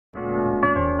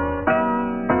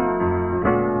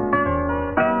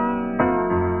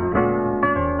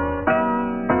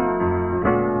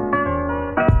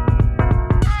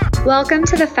Welcome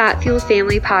to the Fat Fueled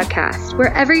Family Podcast,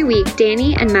 where every week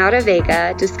Danny and Maura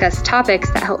Vega discuss topics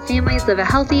that help families live a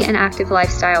healthy and active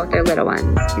lifestyle with their little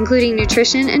ones, including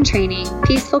nutrition and training,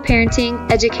 peaceful parenting,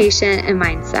 education, and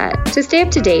mindset. To stay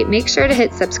up to date, make sure to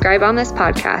hit subscribe on this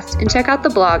podcast and check out the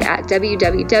blog at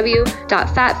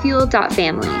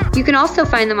www.fatfueled.family. You can also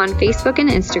find them on Facebook and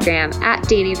Instagram at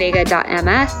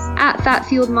dannyvega.ms, at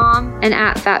fatfueledmom, and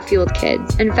at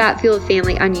fatfueledkids, and Fat Fueled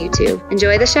Family on YouTube.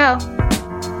 Enjoy the show.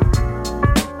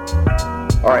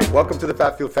 All right, welcome to the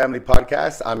Fat Fueled Family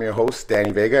Podcast. I'm your host,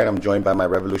 Danny Vega, and I'm joined by my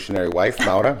revolutionary wife,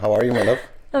 Maura. How are you, my love?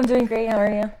 I'm doing great. How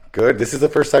are you? Good. This is the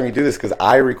first time you do this because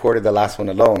I recorded the last one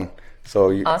alone.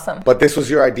 Awesome. But this was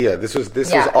your idea. This was all her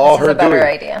doing. This is a better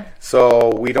idea. So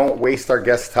we don't waste our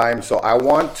guest time. So I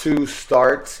want to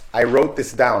start. I wrote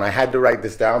this down. I had to write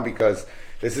this down because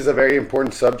this is a very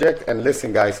important subject. And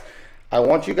listen, guys, I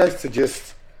want you guys to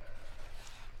just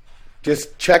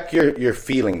check your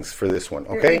feelings for this one,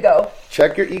 okay? Your ego.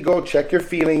 Check your ego, check your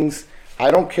feelings. I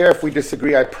don't care if we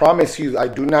disagree. I promise you, I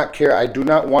do not care. I do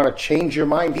not want to change your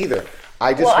mind either.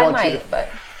 I just want you to...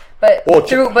 But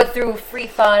through free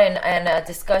thought and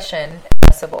discussion in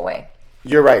a civil way.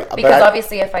 You're right. Because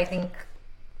obviously if I think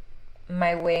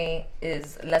my way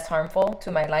is less harmful to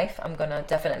my life, I'm going to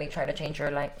definitely try to change your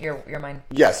mind.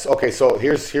 Yes. Okay, so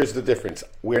here's the difference.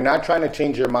 We're not trying to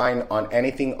change your mind on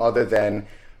anything other than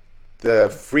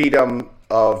the freedom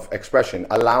of expression,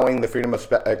 allowing the freedom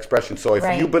of expression. So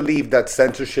if you believe that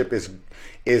censorship is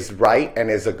right and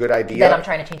is a good idea, then I'm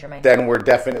trying to change your mind. Then we're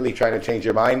definitely trying to change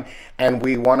your mind. And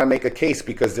we want to make a case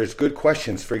because there's good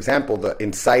questions. For example, the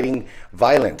inciting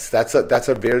violence. That's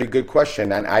a very good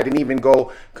question. And I didn't even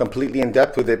go completely in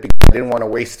depth with it because I didn't want to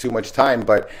waste too much time.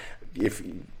 But if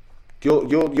you'll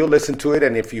listen to it,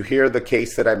 and if you hear the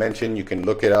case that I mentioned, you can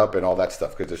look it up and all that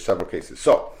stuff because there's several cases.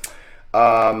 So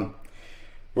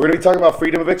we're going to be talking about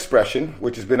freedom of expression,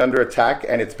 which has been under attack,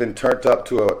 and it's been turned up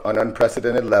to an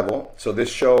unprecedented level. So this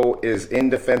show is in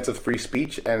defense of free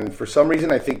speech, and for some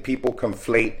reason I think people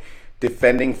conflate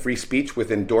defending free speech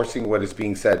with endorsing what is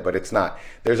being said, but it's not.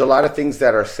 There's a lot of things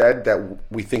that are said that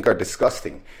we think are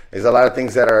disgusting. There's a lot of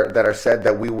things that are said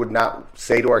that we would not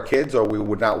say to our kids or we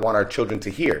would not want our children to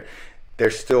hear.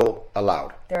 They're still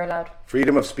allowed. They're allowed.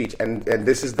 Freedom of speech. And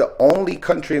this is the only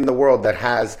country in the world that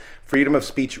has freedom of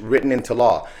speech written into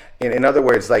law. In other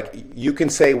words, like, you can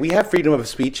say we have freedom of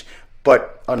speech,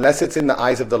 but unless it's in the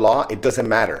eyes of the law, it doesn't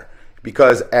matter.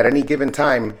 Because at any given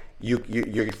time,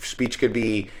 your speech could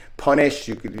be punished.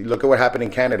 You could look at what happened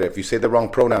in Canada. If you say the wrong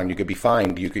pronoun, you could be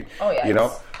fined. You could, you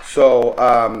know. So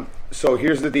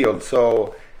here's the deal.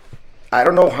 So I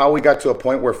don't know how we got to a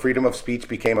point where freedom of speech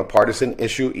became a partisan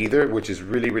issue either, which is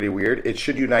really, really weird. It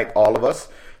should unite all of us.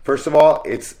 First of all,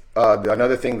 it's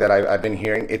another thing that I've been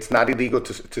hearing. It's not illegal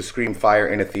to scream fire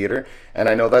in a theater. And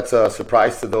I know that's a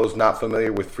surprise to those not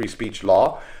familiar with free speech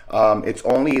law. It's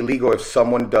only illegal if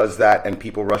someone does that and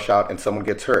people rush out and someone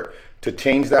gets hurt. To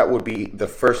change that would be the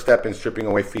first step in stripping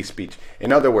away free speech.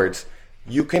 In other words,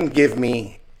 you can give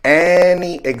me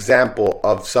any example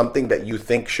of something that you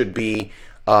think should be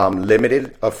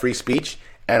limited of free speech,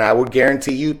 and I would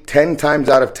guarantee you 10 times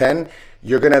out of 10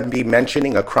 you're going to be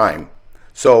mentioning a crime.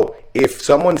 So if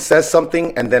someone says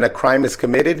something and then a crime is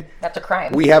committed, that's a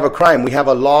crime. We have a crime. We have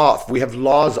a law. We have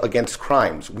laws against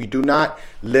crimes. We do not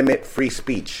limit free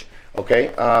speech.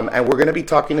 Okay, and we're going to be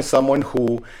talking to someone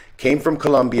who came from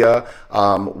Colombia.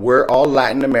 We're all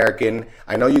Latin American.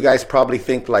 I know you guys probably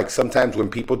think, like, sometimes when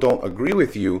people don't agree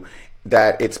with you,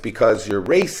 that it's because you're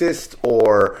racist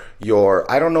or you're,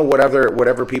 I don't know,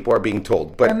 whatever people are being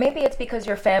told. But or maybe it's because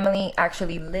your family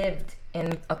actually lived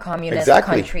in a communist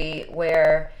country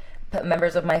where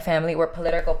members of my family were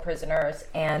political prisoners,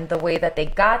 and the way that they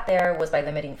got there was by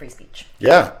limiting free speech.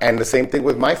 Yeah, and the same thing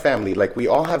with my family. Like, we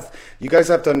all have, you guys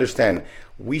have to understand,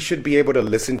 we should be able to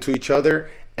listen to each other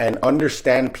and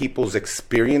understand people's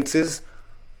experiences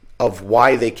of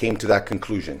why they came to that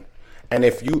conclusion. And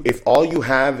if all you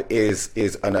have is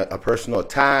a personal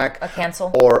attack, a cancel,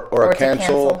 or a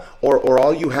cancel, or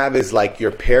all you have is like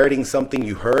you're parroting something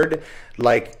you heard,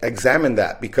 like, examine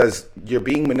that, because you're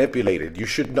being manipulated. You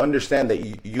should understand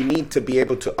that you need to be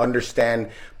able to understand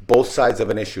both sides of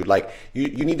an issue. Like,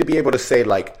 you need to be able to say,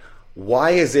 like, why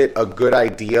is it a good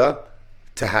idea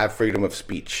to have freedom of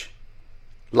speech?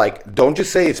 Like, don't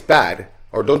just say it's bad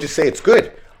or don't just say it's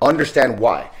good. Understand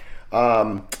why.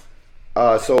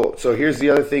 So here's the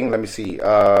other thing. Let me see.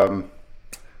 So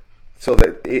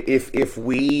that if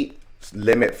we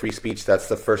limit free speech, that's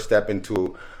the first step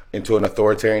into an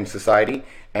authoritarian society,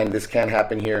 and this can't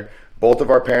happen here. Both of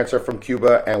our parents are from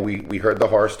Cuba, and we heard the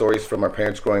horror stories from our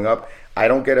parents growing up. I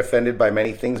don't get offended by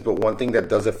many things, but one thing that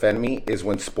does offend me is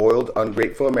when spoiled,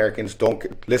 ungrateful Americans don't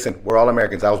listen. We're all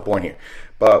Americans. I was born here.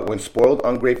 But when spoiled,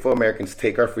 ungrateful Americans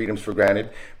take our freedoms for granted.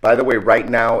 By the way, right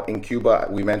now in Cuba,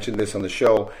 we mentioned this on the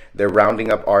show, they're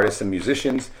rounding up artists and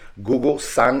musicians. Google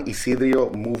San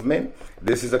Isidro movement.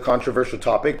 This is a controversial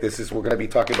topic. We're going to be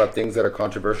talking about things that are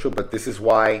controversial, but this is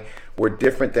why we're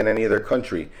different than any other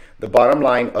country. The bottom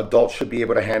line, adults should be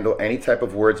able to handle any type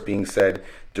of words being said.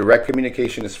 Direct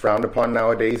communication is frowned upon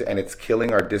nowadays, and it's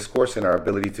killing our discourse and our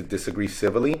ability to disagree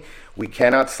civilly. We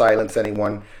cannot silence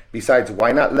anyone. Besides,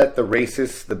 why not let the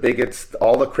racists, the bigots,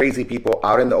 all the crazy people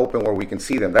out in the open where we can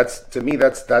see them?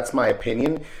 That's my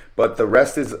opinion. But the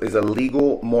rest is a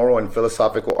legal, moral, and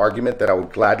philosophical argument that I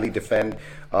would gladly defend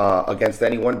against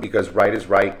anyone, because right is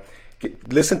right.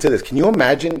 Listen to this. Can you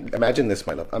imagine this,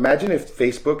 my love? Imagine if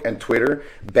Facebook and Twitter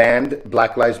banned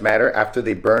Black Lives Matter after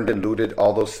they burned and looted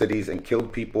all those cities and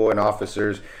killed people and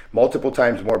officers. Multiple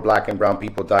times more black and brown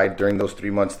people died during those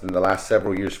 3 months than the last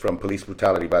several years from police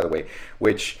brutality, by the way,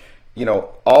 which,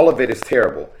 all of it is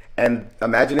terrible. And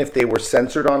imagine if they were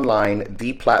censored online,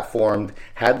 deplatformed,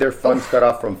 had their funds cut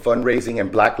off from fundraising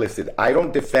and blacklisted. I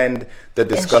don't defend the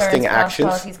disgusting actions.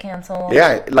 Policies canceled.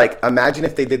 Yeah, imagine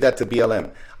if they did that to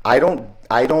BLM. I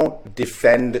don't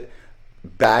defend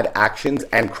bad actions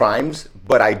and crimes,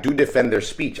 but I do defend their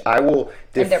speech. I will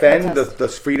defend the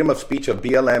freedom of speech of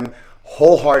BLM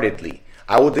wholeheartedly.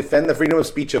 I will defend the freedom of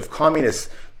speech of communists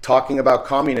talking about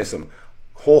communism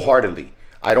wholeheartedly.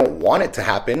 I don't want it to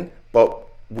happen, but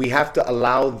we have to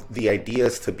allow the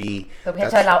ideas to be. But we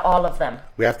have to allow all of them.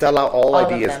 We have to allow all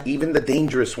ideas, even the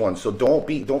dangerous ones. So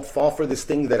don't fall for this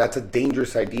thing that's a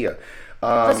dangerous idea.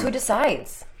 Plus, who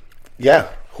decides? Yeah.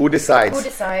 Who decides? Who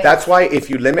decides? That's why if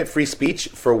you limit free speech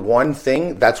for one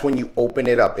thing, that's when you open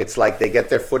it up. It's like they get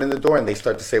their foot in the door and they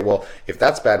start to say, well, if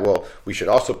that's bad, well, we should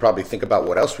also probably think about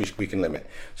what else we can limit.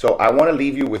 So I want to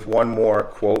leave you with one more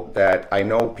quote that I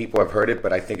know people have heard it,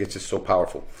 but I think it's just so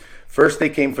powerful. First, they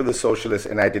came for the socialists,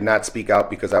 and I did not speak out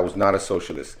because I was not a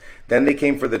socialist. Then they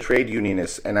came for the trade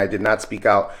unionists, and I did not speak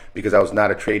out because I was not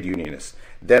a trade unionist.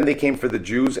 Then they came for the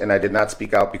Jews, and I did not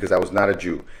speak out because I was not a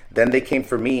Jew. Then they came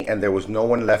for me, and there was no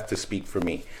one left to speak for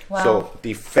me. Wow. So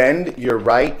defend your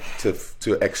right to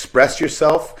express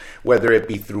yourself, whether it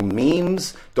be through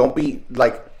memes. Don't be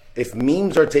if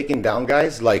memes are taken down,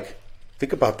 guys,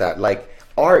 think about that.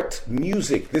 Art,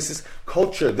 music, this is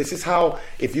culture. This is how,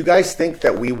 if you guys think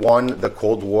that we won the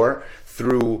Cold War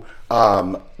through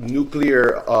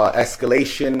nuclear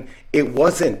escalation, it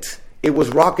wasn't. It was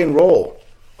rock and roll.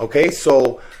 Okay,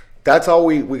 so that's all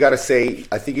we got to say.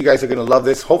 I think you guys are going to love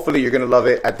this. Hopefully you're going to love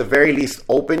it. At the very least,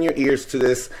 open your ears to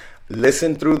this.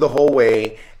 Listen through the whole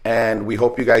way, and we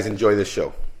hope you guys enjoy this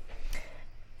show.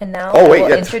 And now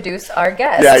we'll introduce our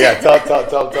guest. Yeah. Tell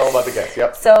about the guest.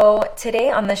 Yep. So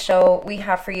today on the show, we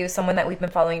have for you someone that we've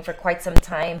been following for quite some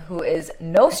time, who is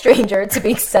no stranger to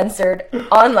being censored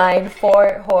online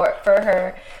for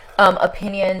her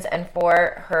opinions and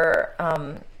for her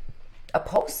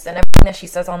posts and everything that she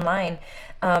says online.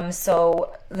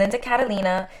 So Linda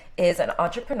Catalina is an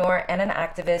entrepreneur and an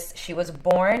activist. She was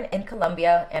born in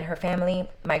Colombia, and her family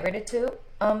migrated to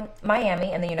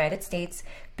Miami in the United States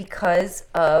because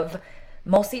of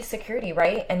mostly security,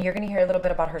 right? And you're going to hear a little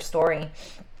bit about her story.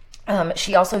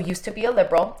 She also used to be a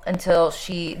liberal until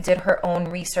she did her own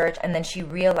research, and then she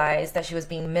realized that she was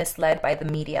being misled by the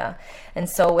media. And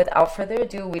so without further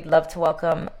ado, we'd love to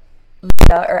welcome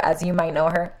Linda, or as you might know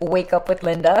her, Wake Up with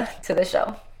Linda, to the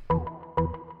show.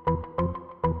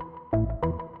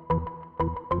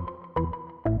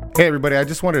 Hey everybody, I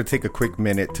just wanted to take a quick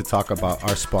minute to talk about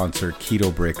our sponsor,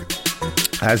 Keto Brick.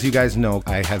 As you guys know,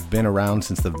 I have been around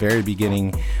since the very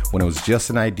beginning, when it was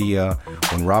just an idea,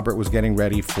 when Robert was getting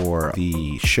ready for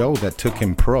the show that took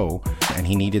him pro, and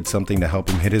he needed something to help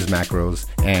him hit his macros,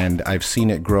 and I've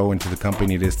seen it grow into the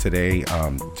company it is today.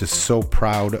 Just so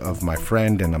proud of my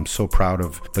friend, and I'm so proud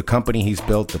of the company he's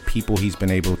built, the people he's been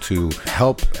able to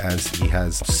help, as he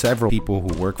has several people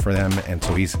who work for them, and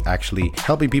so he's actually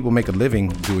helping people make a living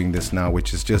doing this now,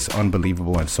 which is just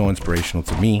unbelievable and so inspirational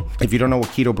to me. If you don't know what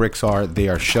Keto Bricks are,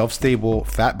 they are shelf-stable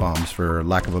fat bombs, for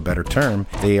lack of a better term.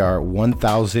 They are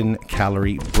 1,000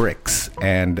 calorie bricks,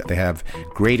 and they have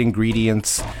great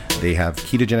ingredients. They have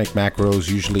ketogenic macros,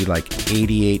 usually like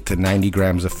 88 to 90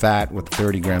 grams of fat with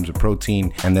 30 grams of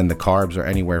protein, and then the carbs are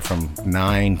anywhere from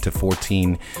 9 to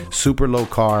 14. Super low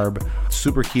carb,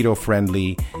 super keto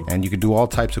friendly, and you can do all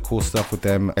types of cool stuff with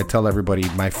them. I tell everybody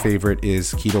my favorite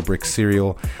is Keto Brick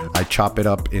cereal. I chop it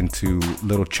up into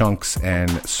little chunks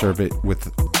and serve it with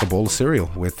a bowl of cereal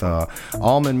with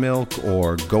almond milk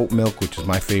or goat milk, which is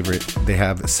my favorite. They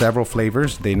have several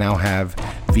flavors. They now have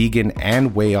vegan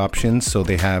and whey options. So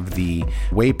they have the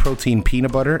whey protein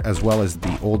peanut butter as well as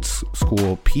the old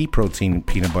school pea protein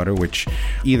peanut butter, which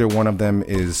either one of them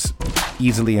is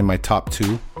easily in my top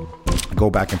two. Go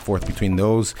back and forth between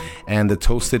those and the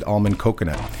toasted almond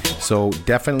coconut. So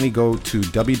definitely go to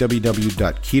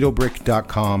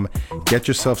www.ketobrick.com, get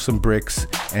yourself some bricks,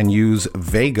 and use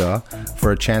Vega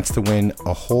for a chance to win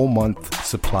a whole month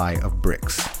supply of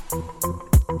bricks. All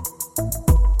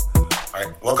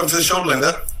right, welcome to the show,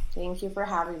 Linda. Thank you for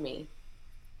having me.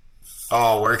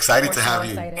 Oh, we're excited to have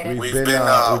you. Excited. We've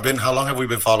been how long have we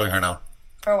been following her now?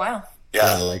 For a while.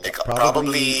 Yeah, like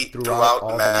probably throughout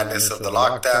the madness of the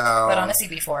lockdown. But honestly,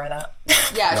 before that.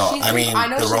 Yeah, no, I mean,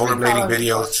 the rollerblading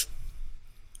videos.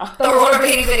 The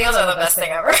rollerblading videos are the best thing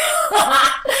ever.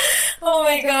 Oh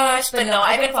my gosh! But no,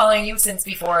 I've been following you since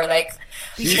before. Like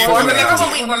before,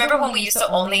 remember when we used to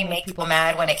only make people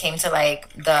mad when it came to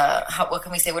like what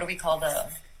can we say? What do we call the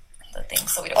thing?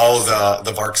 So we don't.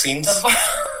 The VARC scenes.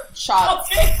 Shots.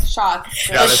 Okay. Shots.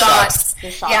 Yeah, the shots.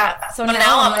 Yeah. So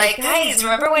now I'm like, guys,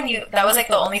 remember when that was like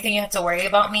the only thing you had to worry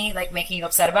about me, like making you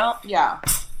upset about? Yeah.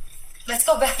 Let's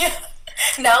go back.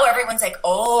 Now everyone's like,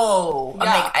 oh. I'm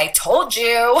like, I told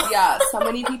you. Yeah. So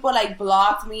many people like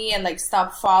blocked me and like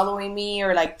stopped following me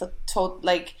or like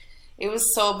it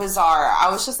was so bizarre. I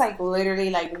was just like literally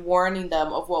like warning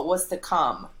them of what was to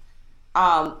come.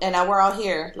 And now we're all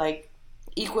here like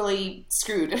equally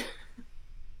screwed.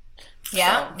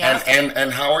 Yeah.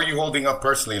 And how are you holding up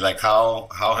personally? Like how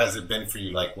has it been for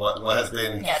you? Like what has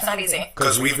been? Yeah, it's not easy.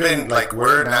 Because we've been like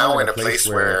we're now in a place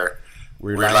where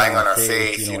we're relying on our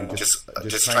faith, and just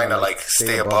trying to like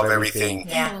stay above everything.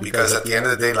 Yeah. Because at the end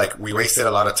of the day, like we wasted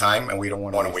a lot of time, and we don't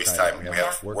want to waste time. We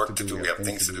have work to do. We have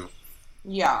things to do.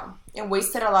 Yeah, and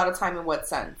wasted a lot of time in what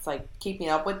sense? Like keeping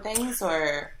up with things,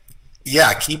 or?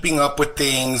 Yeah, keeping up with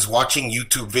things, watching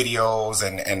YouTube videos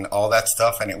and all that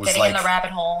stuff, and it was getting like in the rabbit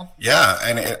hole. Yeah,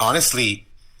 and honestly,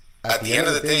 at the end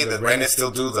of the day, the rent is still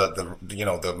due,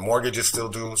 the mortgage is still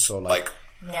due. So like,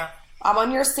 yeah, I'm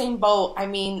on your same boat. I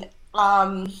mean,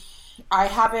 I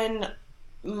haven't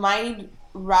my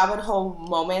rabbit hole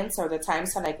moments or the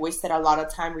times I like wasted a lot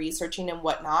of time researching and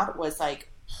whatnot was like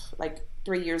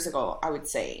 3 years ago, I would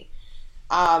say.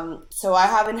 So I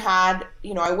haven't had,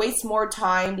 I waste more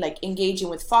time like engaging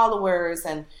with followers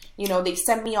and, they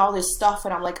send me all this stuff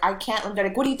and I'm like, I can't, they're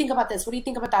like, what do you think about this? What do you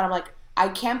think about that? I'm like, I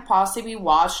can't possibly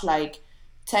watch like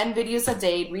 10 videos a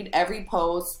day, read every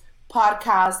post,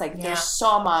 podcast, there's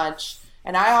so much.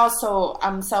 And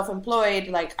I'm self-employed.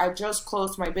 Like I just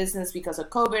closed my business because of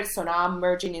COVID. So now I'm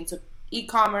merging into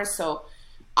e-commerce. So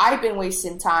I've been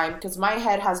wasting time because my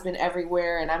head has been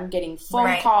everywhere and I'm getting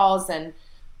phone calls and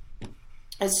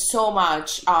it's so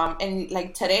much. And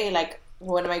like today, like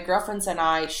one of my girlfriends and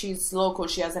I, she's local,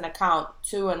 she has an account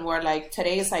too. And we're like,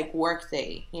 today is like work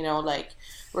day, like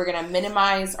we're going to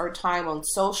minimize our time on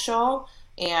social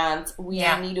and we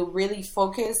need to really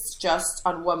focus just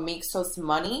on what makes us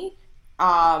money.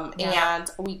 And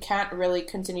we can't really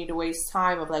continue to waste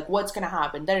time of like, what's going to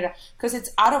happen? Because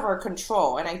it's out of our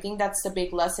control. And I think that's the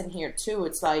big lesson here too.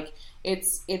 It's like,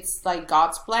 it's like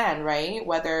God's plan, right?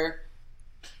 Whether,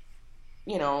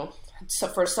 so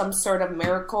for some sort of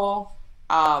miracle,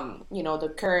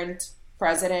 the current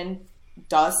president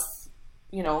does,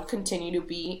 continue to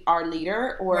be our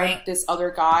leader or this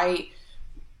other guy,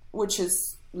 which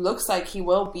looks like he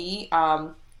will be,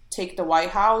 take the White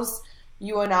House.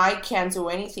 You and I can't do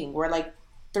anything. We're like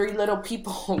three little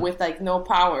people with like no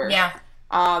power. Yeah.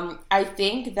 I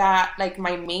think that like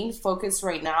my main focus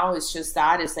right now is just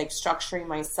like structuring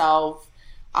myself.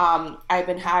 I've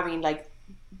been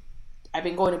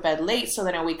going to bed late, so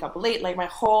then I wake up late. Like my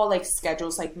whole like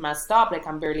schedule's like messed up. Like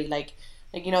I'm barely like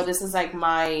this is like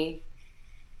my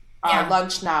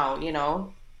lunch now,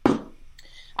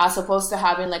 as opposed to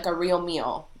having like a real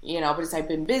meal, because I've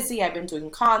been busy. I've been doing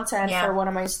content for one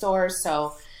of my stores.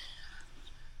 So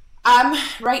I'm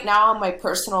right now on my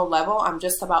personal level, I'm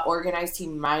just about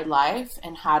organizing my life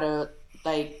and how to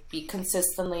like be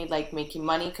consistently like making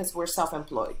money because we're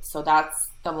self-employed. So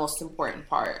that's the most important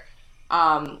part.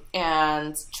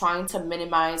 And trying to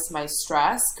minimize my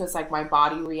stress because like my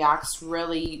body reacts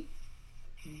really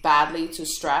badly to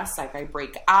stress. Like I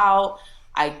break out,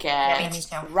 I get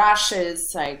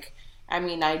rashes, I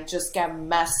just get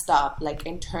messed up like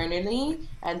internally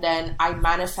and then I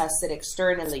manifest it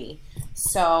externally.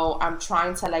 So I'm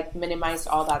trying to like minimize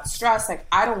all that stress. Like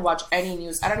I don't watch any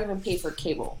news. I don't even pay for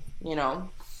cable,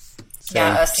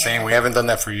 Same. We haven't done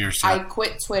that for years. I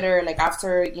quit Twitter like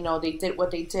after, they did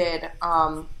what they did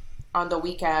on the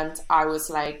weekend. I was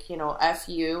like, F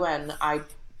you, and I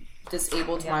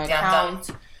disabled my account.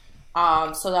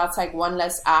 So that's like one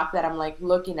less app that I'm like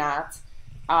looking at.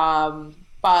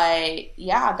 But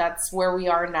yeah, that's where we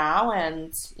are now.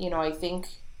 And, I think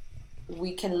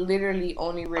we can literally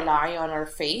only rely on our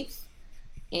faith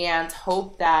and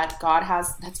hope that God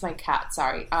has, that's my cat,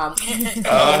 sorry. That's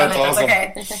awesome.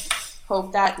 Okay.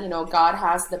 Hope that, God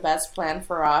has the best plan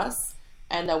for us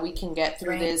and that we can get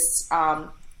through this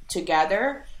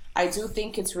together. I do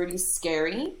think it's really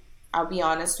scary. I'll be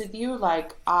honest with you.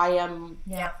 Like, I am,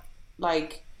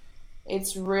 like,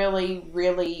 it's really,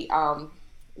 really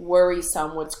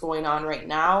worrisome what's going on right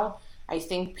now. I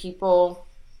think people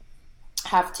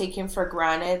have taken for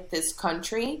granted this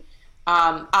country.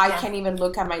 I can't even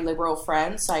look at my liberal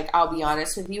friends. Like, I'll be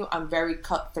honest with you, I'm very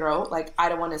cutthroat. Like, I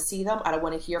don't want to see them. I don't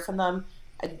want to hear from them.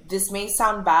 This may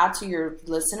sound bad to your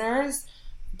listeners,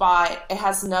 but it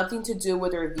has nothing to do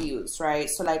with their views, right?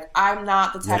 So, like, I'm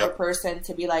not the type of person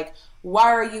to be like, why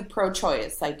are you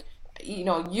pro-choice? Like,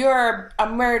 you're a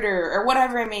murderer or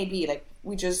whatever it may be. Like,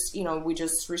 we just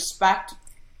respect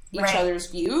each other's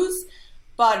views.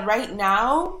 But right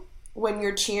now, when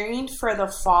you're cheering for the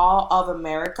fall of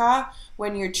America,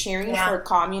 when you're cheering for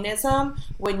communism,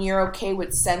 when you're okay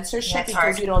with censorship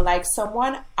because you don't like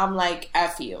someone, I'm like,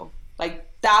 F you. Like,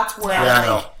 that's where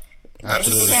I'm like,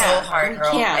 Absolutely. It's so hard,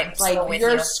 girl. we can't. Like,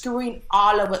 you're screwing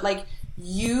all of it. Like,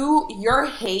 your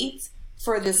hate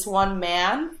for this one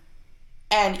man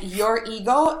and your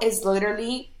ego is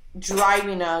literally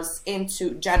driving us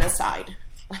into genocide.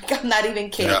 Like, I'm not even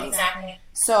kidding. Yeah. Exactly.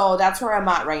 So that's where I'm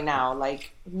at right now.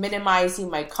 Like, minimizing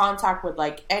my contact with,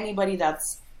 like, anybody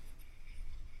that's,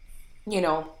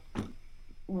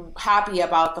 happy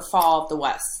about the fall of the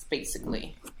West,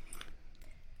 basically.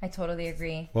 I totally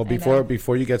agree. Well,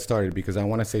 before you get started, because I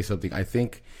want to say something, I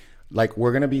think, like,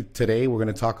 we're going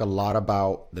to talk a lot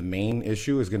about the main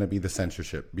issue is going to be the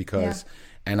censorship because,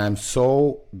 and I'm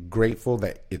so grateful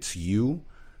that it's you,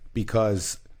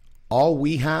 because all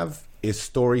we have is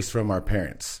stories from our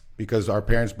parents, because our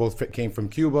parents both came from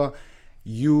Cuba.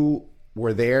 You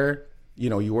were there,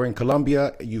 you were in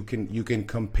Colombia. You can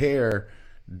compare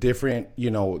different,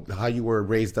 how you were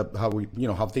raised up, how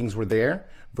things were there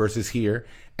versus here.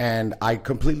 And I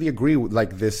completely agree with,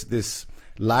 like, this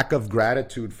lack of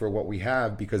gratitude for what we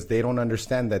have, because they don't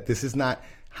understand that this is not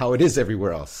how it is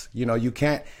everywhere else.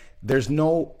 There's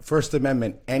no First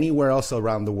Amendment anywhere else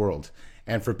around the world.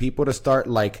 And for people to start,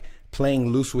 like,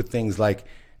 playing loose with things, like,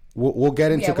 we'll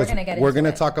get into, because we're going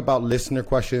to talk about listener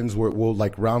questions. We'll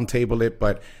like round table it,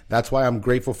 but that's why I'm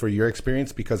grateful for your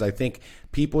experience, because I think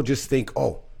people just think,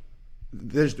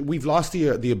 we've lost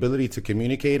the ability to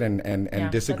communicate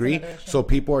and disagree. So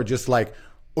people are just like,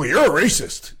 oh, you're a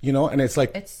racist, and it's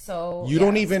like, it's so, you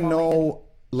don't even know,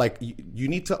 like, you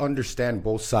need to understand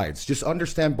both sides. Just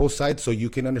understand both sides so you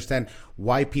can understand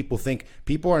why people think.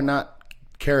 People are not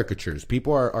caricatures.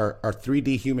 People are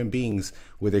 3D human beings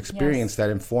with experience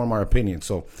that inform our opinion.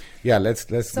 So let's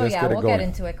get it going. We'll get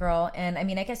into it, girl. And I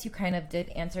mean, I guess you kind of did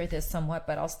answer this somewhat,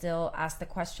 but I'll still ask the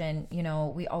question.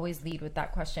 We always lead with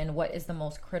that question: what is the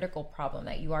most critical problem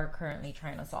that you are currently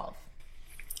trying to solve?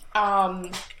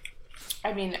 I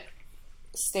mean,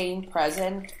 staying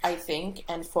present, I think,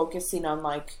 and focusing on,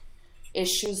 like,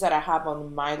 issues that I have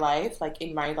on my life, like,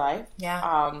 in my life.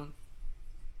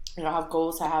 I have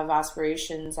goals, I have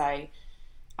aspirations. I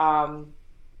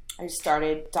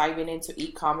started diving into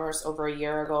e-commerce over a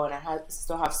year ago, and I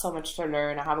still have so much to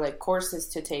learn. I have, like, courses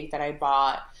to take that I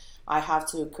bought. I have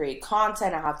to create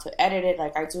content. I have to edit it.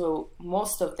 Like, I do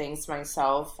most of things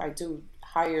myself. I do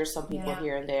hire some people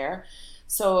here and there.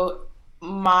 So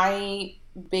my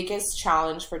biggest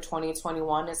challenge for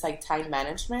 2021 is, like, time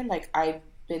management. Like, I've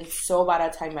been so bad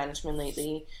at time management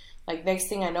lately. Like, next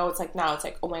thing I know, it's like,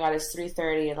 oh my God, it's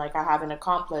 3:30 and, like, I haven't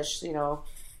accomplished,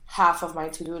 half of my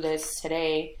to-do list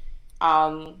today.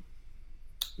 But,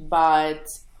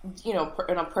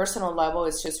 on a personal level,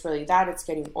 it's just really that. It's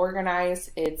getting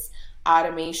organized. It's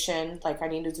automation. Like, I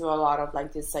need to do a lot of,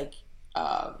 like, this, like,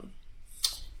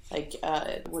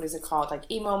 what is it called? Like,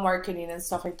 email marketing and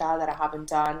stuff like that I haven't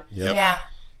done. Yep. Yeah.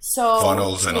 So,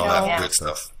 funnels and all that good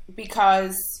stuff.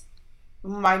 Because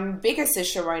my biggest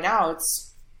issue right now, it's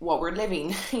what we're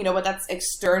living, but that's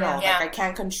external. Yeah. Like, I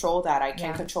can't control that. I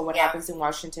can't control what happens in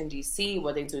Washington, D.C.,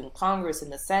 what they do in Congress,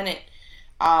 in the Senate.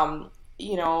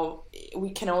 We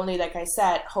can only, like I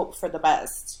said, hope for the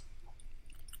best.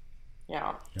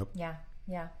 Yeah. Yep.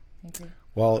 Yeah. Thank you.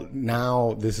 Well,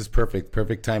 now this is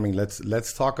perfect timing.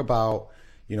 Let's talk about,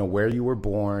 where you were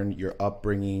born, your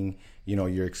upbringing,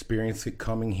 your experience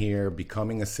coming here,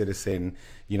 becoming a citizen,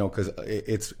 because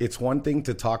it's one thing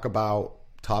to talk about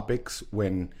topics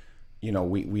when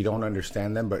we don't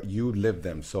understand them, but you live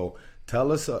them. So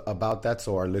tell us about that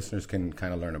so our listeners can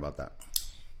kind of learn about that.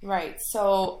 Right.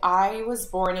 So I was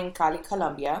born in Cali,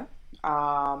 Colombia.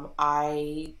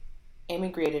 I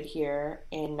immigrated here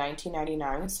in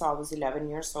 1999, so I was 11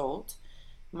 years old.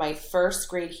 My first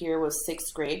grade here was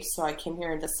 6th grade, so I came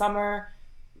here in the summer,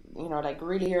 like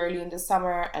really early in the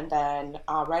summer, and then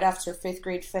right after 5th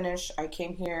grade finished, I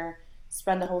came here,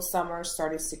 spent the whole summer,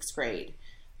 started 6th grade.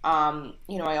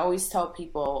 I always tell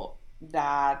people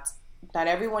that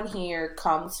everyone here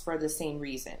comes for the same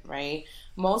reason, right?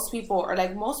 Most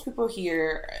people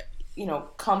here,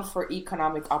 come for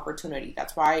economic opportunity.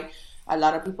 That's why a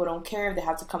lot of people don't care if they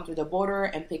have to come through the border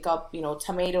and pick up,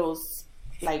 tomatoes,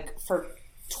 like for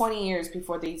 20 years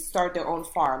before they start their own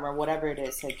farm or whatever it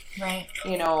is. Like, right.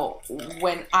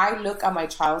 When I look at my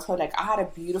childhood, like I had a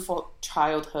beautiful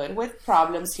childhood with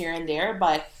problems here and there,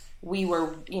 but we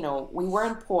were, we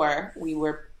weren't poor. We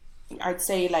were, I'd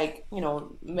say, like,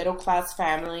 middle class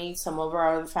family. Some of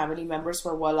our other family members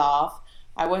were well off.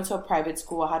 I went to a private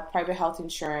school. I had private health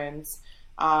insurance.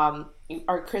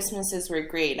 Our Christmases were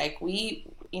great. Like we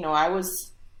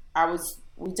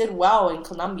did well in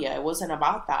Colombia. It wasn't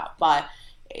about that. But,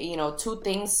 two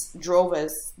things drove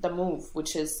us the move,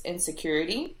 which is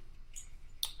insecurity.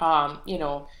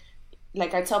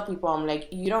 Like I tell people, I'm like,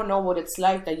 you don't know what it's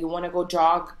like that you want to go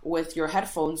jog with your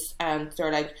headphones, and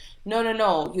they're like,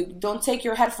 no, you don't take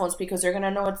your headphones because they're going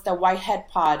to know it's the white head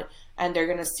pod and they're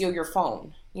going to steal your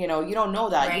phone. You don't know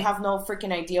that. Right. You have no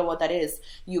freaking idea what that is.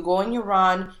 You go and you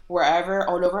run wherever,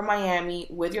 all over Miami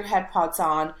with your head pods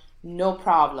on, no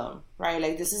problem, right?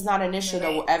 Like this is not an issue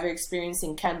that we'll ever experience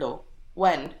in Kendall.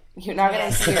 When? You're not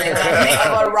going to hear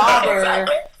of a robber,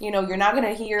 you're not going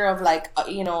to hear of like,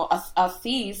 a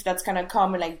thief that's going to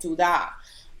come and like do that.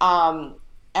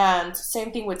 And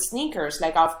same thing with sneakers.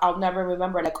 Like I'll never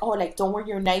remember like, don't wear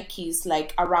your Nikes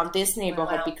like around this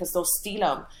neighborhood because they'll steal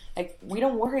them. Like we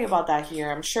don't worry about that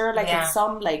here. I'm sure like in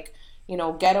some like,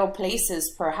 ghetto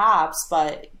places perhaps,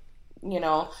 but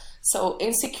so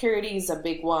insecurity is a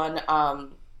big one.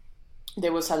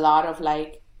 There was a lot of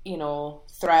like,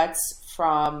 threats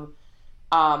from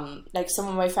like some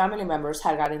of my family members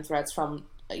had gotten threats from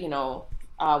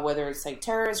whether it's like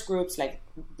terrorist groups like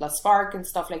Las FARC and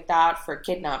stuff like that for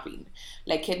kidnapping.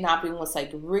 Like kidnapping was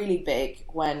like really big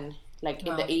when like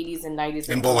in the 80s and 90s.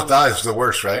 In Bogota is the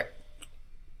worst, right?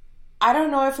 I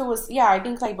don't know if it was. I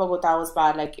think like Bogota was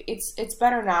bad. Like it's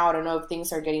better now. I don't know if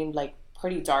things are getting like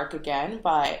pretty dark again,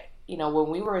 but when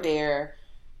we were there,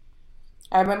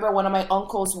 I remember one of my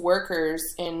uncle's workers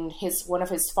in one of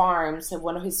his farms,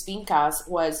 one of his fincas,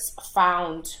 was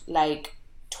found like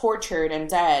tortured and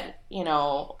dead,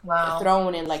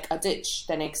 thrown in like a ditch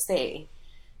the next day.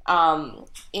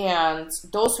 And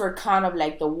those were kind of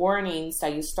like the warnings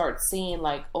that you start seeing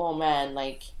like, oh man,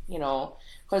 like,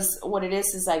 because what it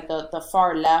is like the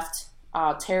far left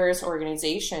terrorist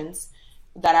organizations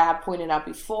that I have pointed out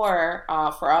before,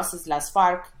 for us is Las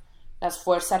FARC, Las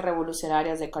Fuerzas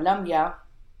Revolucionarias de Colombia,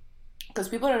 because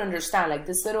people don't understand like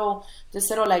this little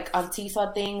like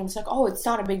Antifa thing. It's like, oh, it's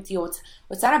not a big deal.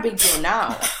 It's not a big deal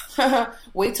now.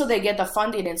 Wait till they get the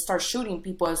funding and start shooting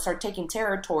people and start taking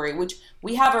territory, which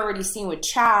we have already seen with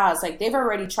Chaz. Like they've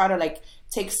already tried to like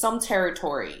take some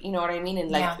territory, you know what I mean, in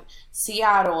like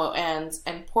Seattle and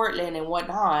Portland and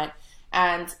whatnot.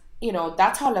 And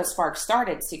that's how Las FARC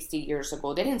started 60 years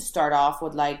ago. They didn't start off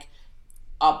with like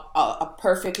a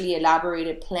perfectly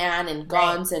elaborated plan and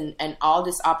guns and all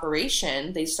this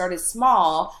operation. They started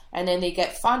small, and then they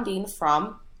get funding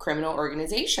from criminal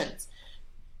organizations.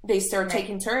 They start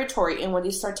taking territory, and when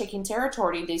they start taking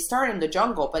territory, they start in the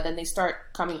jungle, but then they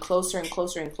start coming closer and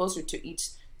closer and closer to each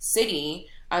city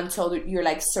until you're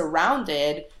like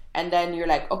surrounded, and then you're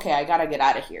like, okay, I gotta get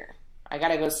out of here. I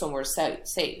gotta go somewhere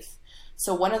safe.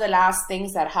 So one of the last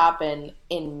things that happened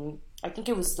I think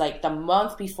it was like the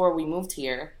month before we moved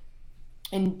here,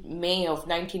 in May of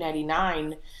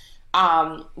 1999,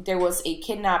 there was a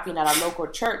kidnapping at a local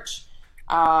church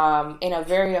in a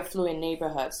very affluent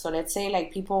neighborhood. So let's say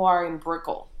like people are in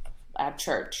Brickell at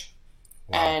church,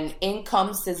 and in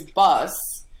comes this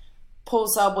bus,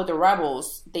 pulls up with the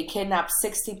rebels. They kidnap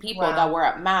 60 people that were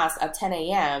at mass at 10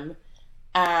 a.m.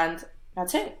 and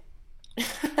that's it.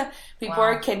 People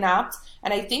are kidnapped,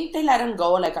 and I think they let them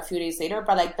go like a few days later,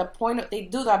 but like the point they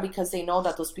do that because they know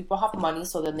that those people have money,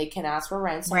 so then they can ask for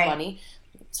ransom money.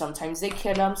 Sometimes they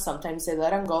kill them, sometimes they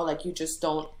let them go, like you just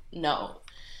don't know.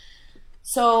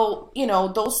 So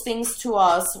those things to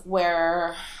us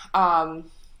were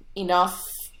enough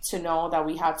to know that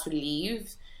we had to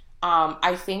leave.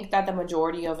 I think that the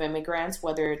majority of immigrants,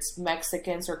 whether it's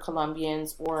Mexicans or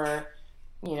Colombians or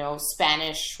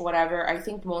Spanish, whatever. I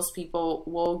think most people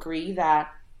will agree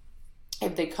that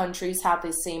if the countries have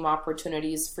the same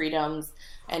opportunities, freedoms,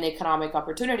 and economic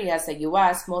opportunity as the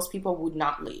U.S., most people would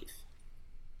not leave.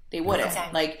 They wouldn't.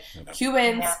 Exactly. Like,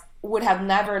 Cubans would have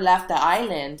never left the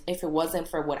island if it wasn't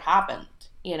for what happened.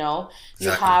 You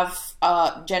have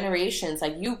generations,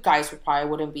 like you guys probably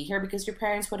wouldn't be here because your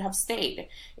parents would have stayed.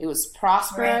 It was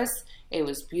prosperous. Right. It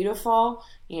was beautiful.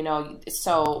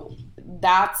 So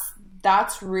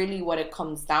that's really what it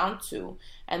comes down to.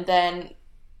 And then,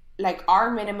 like,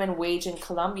 our minimum wage in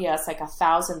Colombia is like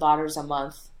 $1,000 a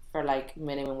month for like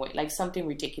minimum wage, like something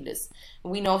ridiculous.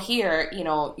 And we know here,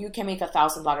 you can make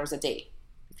 $1,000 a day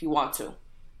if you want to,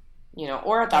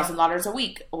 or $1,000 a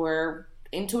week, or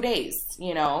in 2 days,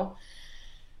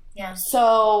 Yeah.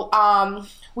 So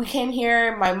we came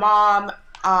here. My mom,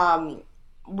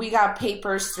 we got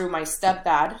papers through my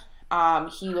stepdad.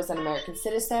 He was an American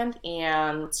citizen,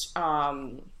 and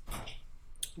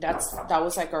that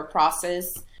was like our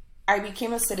process. I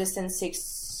became a citizen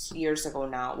 6 years ago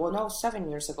now. Well, no, 7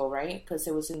 years ago, right? Because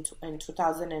it was in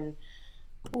 2000 and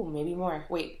maybe more.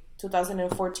 Wait,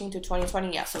 2014 to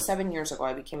 2020. Yeah, so 7 years ago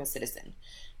I became a citizen,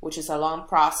 which is a long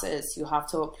process. You have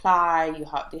to apply.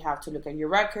 They have to look at your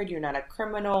record. You're not a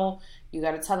criminal. You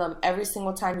got to tell them every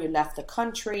single time you left the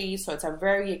country. So it's a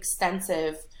very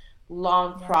extensive,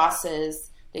 long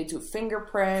process. They do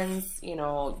fingerprints.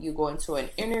 You go into an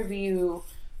interview.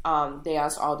 They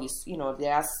ask all these,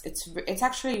 it's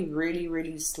actually really,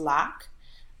 really slack.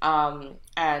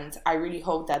 And I really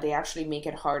hope that they actually make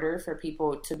it harder for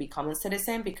people to become a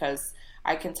citizen, because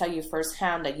I can tell you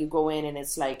firsthand that you go in and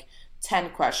it's like 10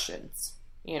 questions,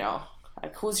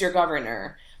 like, who's your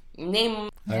governor? Name.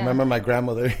 I remember my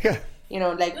grandmother.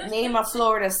 Name a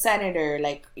Florida senator,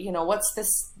 like, what's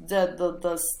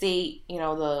the state,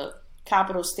 the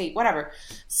capital state, whatever.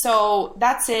 So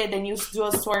that's it. Then you do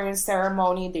a swearing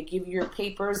ceremony. They give you your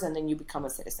papers, and then you become a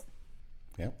citizen.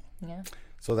 Yeah.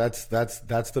 So that's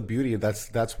the beauty.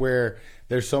 That's where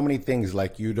there's so many things,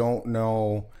 like, you don't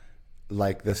know,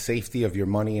 like, the safety of your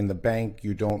money in the bank.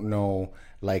 You don't know,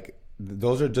 like,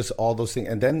 those are just all those things.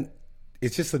 And then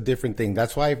it's just a different thing.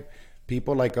 That's why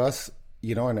people like us,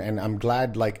 and I'm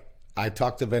glad, like, I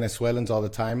talk to Venezuelans all the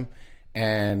time.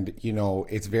 And,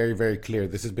 it's very, very clear.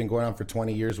 This has been going on for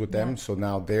 20 years with them. So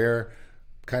now they're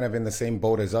kind of in the same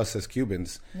boat as us as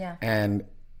Cubans. Yeah. And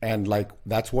like,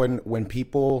 that's when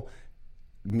people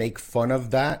make fun of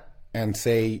that and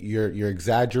say you're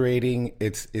exaggerating,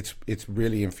 it's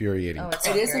really infuriating.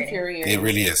 It is infuriating. It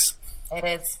really is. It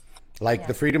is. Like,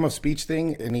 the freedom of speech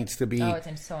thing, it needs to be. Oh,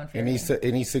 it's so infuriating.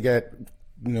 It needs to get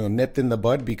nipped in the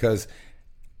bud, because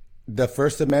the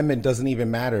First Amendment doesn't even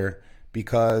matter,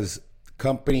 because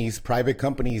private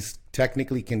companies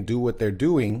technically can do what they're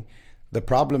doing. The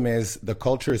problem is the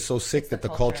culture is so sick that the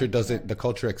culture doesn't. The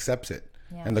culture accepts it,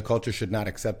 and the culture should not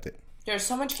accept it. There's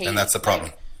so much hate, and that's the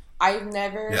problem. I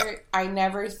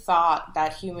never thought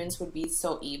that humans would be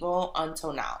so evil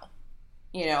until now.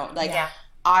 You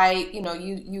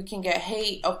can get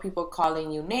hate of people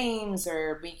calling you names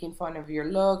or making fun of your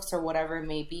looks or whatever it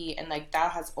may be, and like,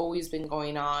 that has always been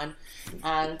going on.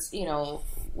 And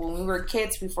when we were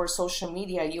kids, before social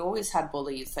media, you always had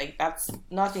bullies. Like, that's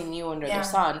nothing new under the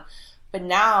sun. But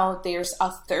now there's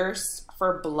a thirst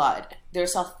for blood.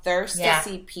 There's a thirst to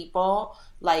see people,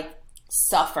 like,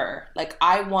 suffer. Like,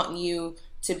 I want you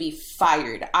to be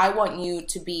fired. I want you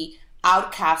to be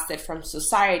outcasted from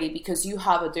society because you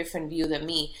have a different view than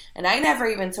me. And I never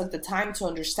even took the time to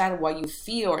understand why you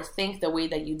feel or think the way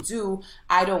that you do.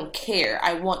 I don't care.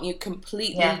 I want you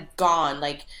completely gone.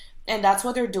 Like, and that's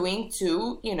what they're doing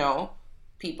to,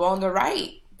 people on the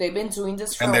right. They've been doing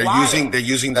this for a while. And they're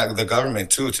using the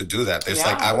government too to do that. There's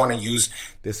like, I want to use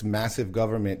this massive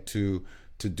government to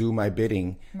do my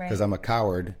bidding because I'm a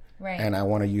coward. Right. And I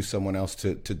want to use someone else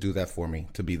to do that for me,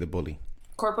 to be the bully.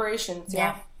 Corporations,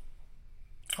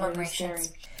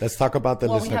 Corporations. Let's talk about the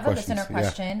listener questions. We have a listener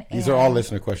question. Yeah. These are all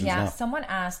listener questions now. Someone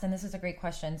asked, and this is a great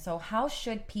question. So how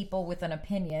should people with an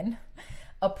opinion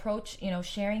approach,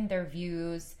 sharing their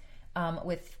views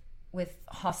with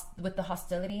the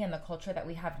hostility and the culture that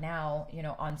we have now,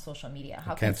 on social media?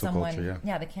 How can someone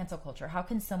the cancel culture. How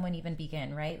can someone even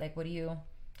begin, right? Like, what are your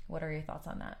thoughts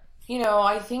on that?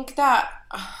 I think that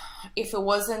if it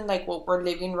wasn't like what we're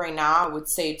living right now, I would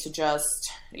say to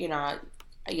just,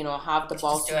 have the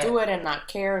balls to do it and not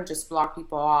care and just block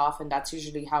people off. And that's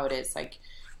usually how it is. Like,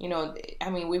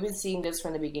 we've been seeing this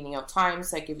from the beginning of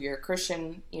times. Like, if you're a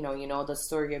Christian, the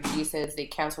story of Jesus, they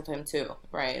canceled him too,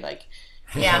 right? Like,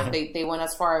 they went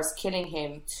as far as killing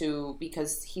him too,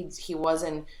 because he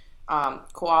wasn't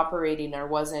cooperating or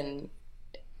wasn't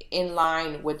in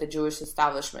line with the Jewish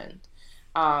establishment.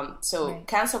 So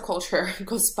cancel culture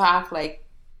goes back like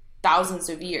thousands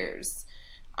of years.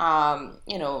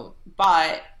 You know,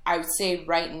 but I would say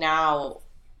right now,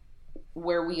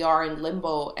 where we are in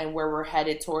limbo and where we're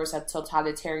headed towards a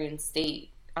totalitarian state,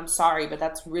 I'm sorry, but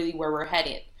that's really where we're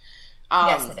headed.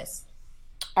 Yes, it is.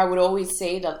 I would always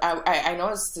say that I know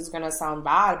this is going to sound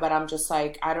bad, but I'm just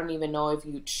like, I don't even know if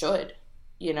you should,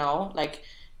 you know, like,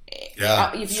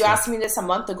 if you asked me this a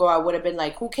month ago, I would have been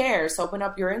like, who cares? Open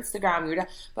up your Instagram.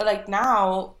 But like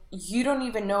now, you don't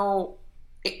even know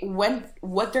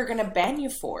what they're going to ban you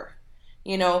for.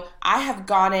 You know, I have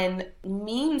gotten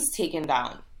memes taken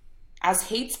down as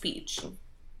hate speech.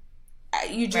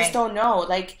 You just don't know.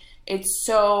 Like, it's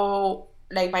so,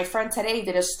 like, my friend today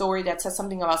did a story that said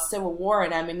something about civil war,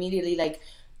 and I'm immediately like,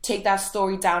 take that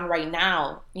story down right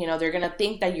now. You know, they're going to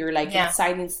think that you're like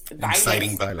inciting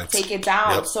violence. Take it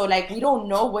down. Yep. So like, we don't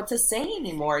know what to say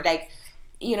anymore. Like,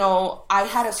 you know, I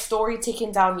had a story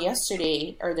taken down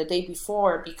yesterday or the day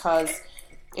before because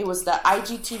it was the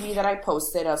IGTV that I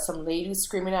posted of some lady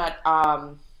screaming at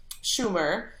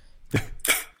Schumer.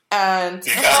 And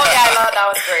I thought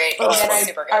that was great.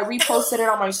 I reposted it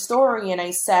on my story and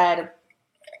I said,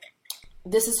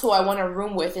 this is who I want to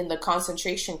room with in the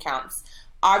concentration camps.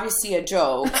 Obviously a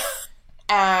joke.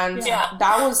 And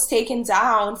that was taken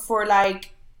down for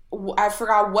like, I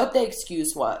forgot what the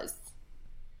excuse was.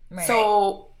 Right.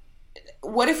 So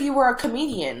what if you were a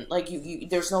comedian? Like you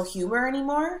there's no humor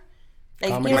anymore?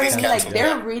 Like, you know what I mean? Like,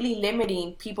 they're really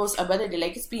limiting people's ability.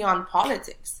 Like, it's beyond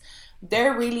politics.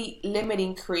 They're really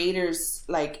limiting creators'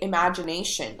 like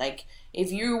imagination. Like,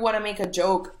 if you want to make a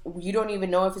joke, you don't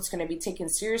even know if it's going to be taken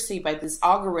seriously by these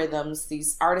algorithms,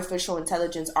 these artificial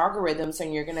intelligence algorithms,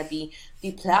 and you're going to be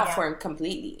deplatformed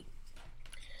completely.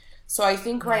 So I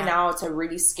think right now it's a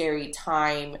really scary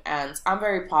time, and I'm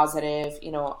very positive.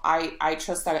 You know, I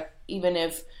trust that even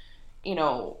if, you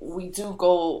know, we do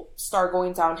start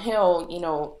going downhill, you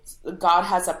know, God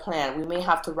has a plan. We may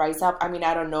have to rise up. I mean,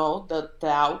 I don't know the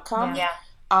outcome.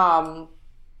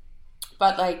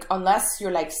 But like, unless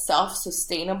you're like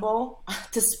self-sustainable at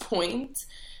this point,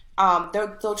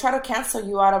 they'll try to cancel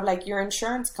you out of like your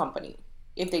insurance company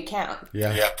if they can.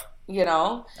 You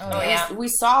know, we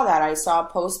saw that. I saw a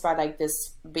post by like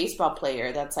this baseball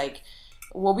player that's like,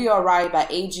 we'll be all right,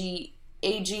 but AG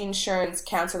Insurance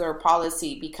canceled their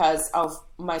policy because of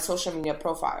my social media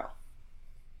profile.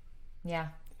 Yeah.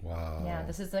 Wow. Yeah,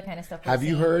 this is the kind of stuff. Have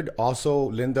you heard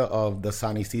also, Linda, of the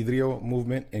San Isidro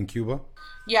movement in Cuba?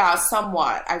 Yeah,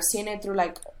 somewhat. I've seen it through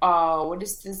like, what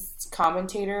is this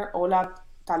commentator? Ola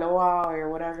Taloa or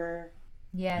whatever.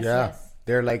 Yes.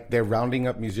 They're rounding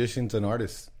up musicians and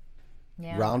artists.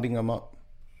 Yeah. Rounding them up.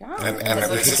 Yeah.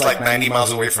 And it's just like 90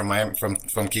 miles away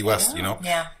from Key West, you know?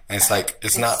 Yeah. And it's like,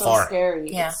 it's not so far.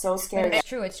 Scary. Yeah. It's so scary. It's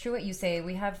true. It's true what you say.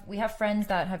 We have friends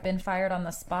that have been fired on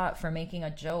the spot for making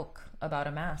a joke about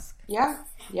a mask. Yeah.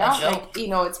 Like, you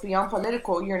know, it's beyond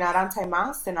political. You're not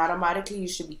anti-mask, then automatically you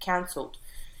should be canceled.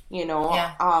 You know,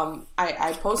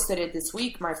 I posted it this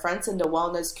week. My friends in the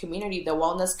wellness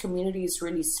community is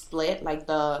really split. Like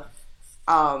the,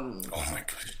 oh my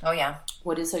God. Oh yeah.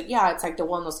 What is it? Yeah, it's like the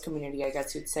wellness community, I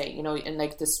guess you'd say. You know, and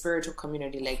like the spiritual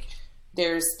community. Like,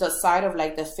 there's the side of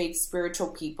like the fake spiritual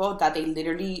people that they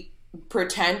literally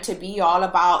pretend to be all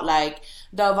about like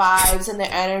the vibes and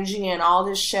the energy and all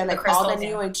this shit, like all the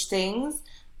new age things.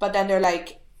 But then they're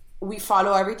like, we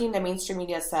follow everything the mainstream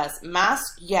media says.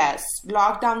 Mask, yes.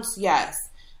 Lockdowns, yes.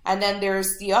 And then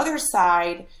there's the other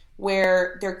side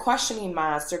where they're questioning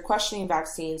masks, they're questioning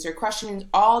vaccines, they're questioning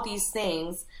all these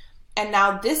things. And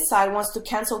now this side wants to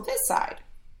cancel this side.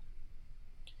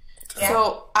 Yeah.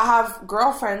 So I have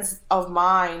girlfriends of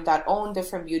mine that own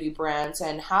different beauty brands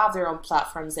and have their own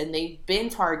platforms, and they've been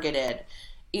targeted.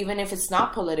 Even if it's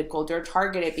not political, they're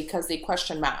targeted because they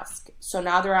question masks. So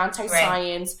now they're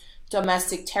anti-science,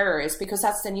 domestic terrorists, because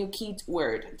that's the new key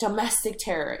word, domestic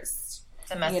terrorists.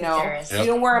 Domestic terrorists. You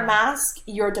don't wear a mask,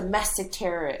 you're a domestic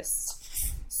terrorist.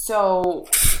 So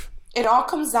it all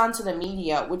comes down to the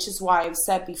media, which is why I've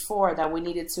said before that we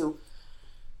needed to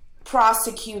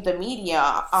prosecute the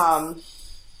media. And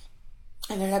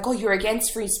they're like, oh, you're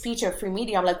against free speech or free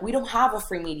media. I'm like, we don't have a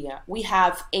free media. We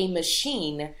have a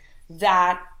machine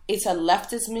that is a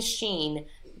leftist machine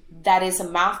that is a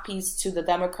mouthpiece to the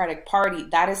Democratic Party.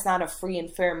 That is not a free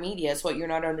and fair media, is what you're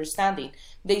not understanding.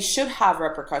 They should have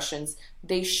repercussions.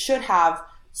 They should have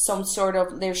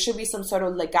there should be some sort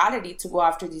of legality to go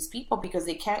after these people, because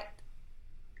they can't.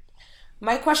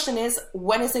 My question is,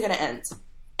 when is it going to end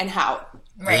and how?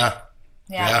 Right.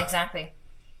 Yeah, exactly.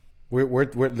 We're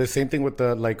the same thing with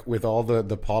the like with all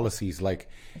the policies. Like,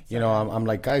 you know, I'm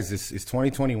like, guys, this is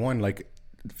 2021. Like,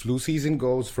 flu season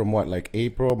goes from what, like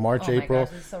March, April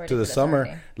gosh, so to the summer.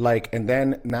 already. Like, and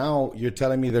then now you're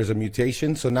telling me there's a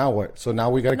mutation. So now what? So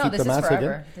now we got to keep the mask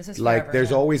again. This is like, forever,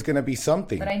 there's yeah. always going to be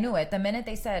something. But I knew it the minute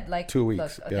they said like 2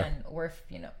 weeks. Look, again, we're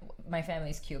my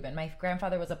family's Cuban. My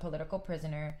grandfather was a political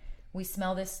prisoner. We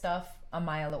smell this stuff a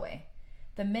mile away.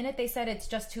 The minute they said it's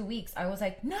just 2 weeks, I was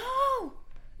like, no,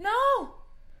 it's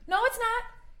not.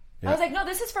 Yeah. I was like, no,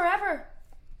 this is forever.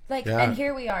 Like, Yeah. and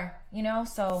here we are, you know,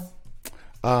 so.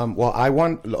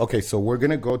 Okay, so we're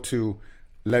going to go to,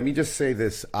 let me just say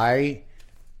this.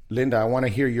 Linda, I want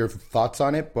to hear your thoughts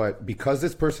on it, but because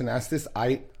this person asked this,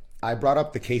 I brought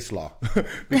up the case law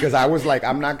because I was like,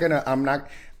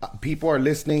 people are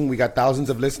listening. We got thousands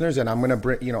of listeners, and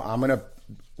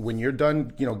when you're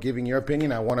done, giving your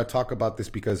opinion, I want to talk about this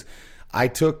because I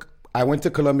went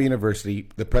to Columbia University.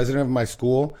 The president of my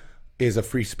school is a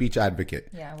free speech advocate.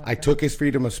 Yeah, I took his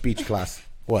freedom of speech class.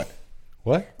 What?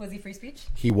 Was he free speech?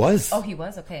 He was. Oh, he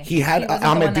was? Okay. He had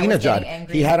Ahmadinejad.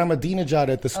 He had Ahmadinejad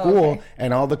at the school,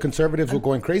 and all the conservatives were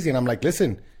going crazy. And I'm like,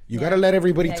 listen, you got to let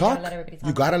everybody talk.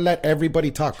 You got to let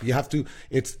everybody talk. You have to,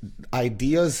 it's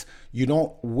ideas. You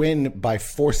don't win by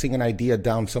forcing an idea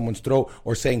down someone's throat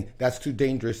or saying that's too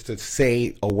dangerous to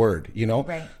say a word,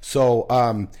 Right. So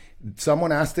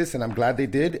someone asked this, and I'm glad they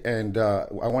did. And I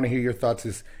want to hear your thoughts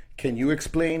is, can you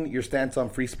explain your stance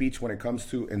on free speech when it comes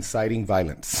to inciting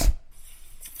violence?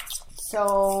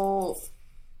 So,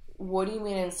 what do you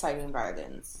mean inciting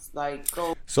violence? I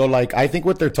think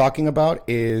what they're talking about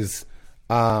is,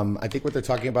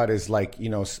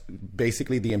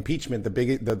 basically the impeachment.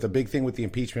 The big thing with the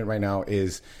impeachment right now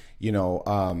is,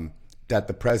 that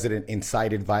the president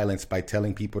incited violence by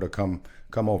telling people to come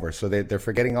over. So they're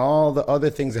forgetting all the other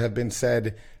things that have been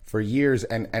said for years.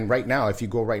 And right now, if you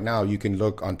go right now, you can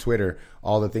look on Twitter,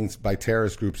 all the things by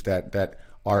terrorist groups that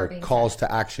are calls to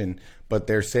action, but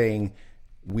they're saying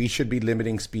we should be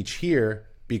limiting speech here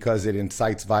because it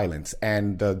incites violence.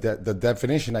 And the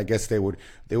definition, I guess they would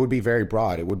be very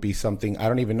broad. It would be something, I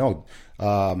don't even know,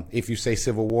 if you say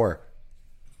civil war.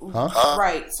 Huh?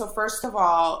 Right. So first of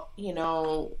all,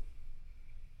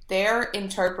 they're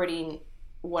interpreting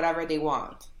whatever they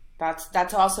want.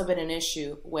 That's also been an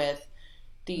issue with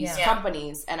these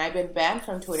companies. And I've been banned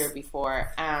from Twitter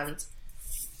before, and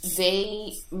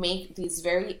they make these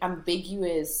very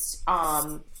ambiguous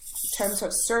terms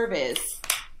of service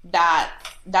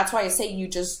that's why I say you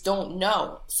just don't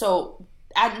know. So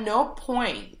at no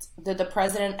point did the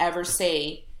president ever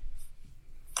say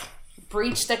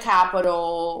breach the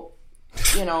Capitol,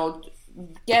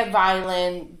 get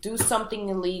violent, do something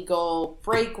illegal,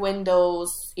 break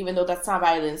windows, even though that's not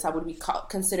violence, that would be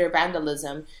considered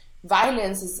vandalism.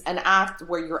 Violence is an act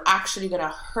where you're actually going to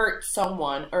hurt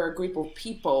someone or a group of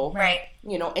people, right?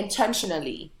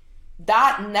 Intentionally.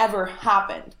 That never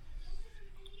happened.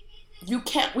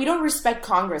 We don't respect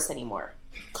Congress anymore.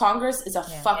 Congress is a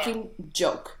fucking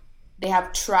joke. They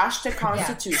have trashed the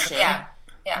Constitution. Yeah.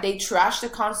 They trashed the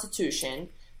Constitution.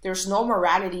 There's no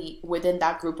morality within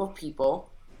that group of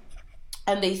people.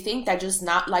 And they think that just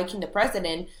not liking the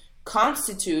president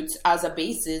constitutes as a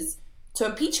basis to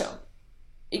impeach him.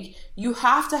 You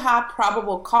have to have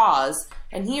probable cause.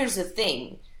 And here's the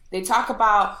thing. They talk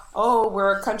about,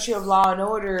 we're a country of law and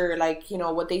order.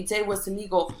 What they did was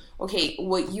illegal. Okay,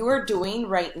 what you are doing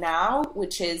right now,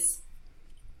 which is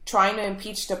trying to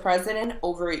impeach the president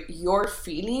over your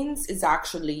feelings, is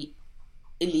actually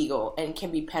illegal and can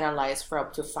be penalized for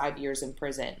up to 5 years in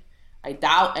prison. I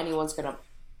doubt anyone's going to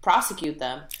prosecute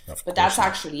them, but that's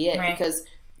actually it. Right. Because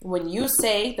when you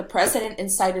say the president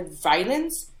incited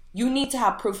violence, you need to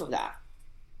have proof of that.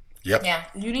 Yep. Yeah.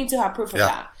 You need to have proof of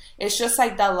that. It's just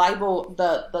like the libel,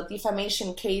 the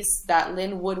defamation case that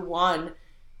Lynn Wood won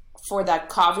for that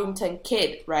Covington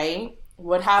kid, right?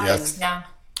 What happened? Yes. Yeah.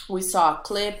 We saw a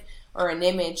clip or an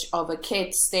image of a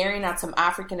kid staring at some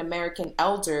African-American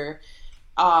elder.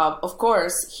 Of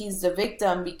course, he's the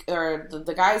victim, or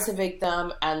the guy's the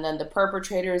victim, and then the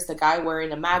perpetrator is the guy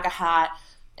wearing a MAGA hat,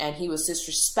 and he was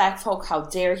disrespectful. How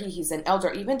dare he? He's an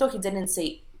elder, even though he didn't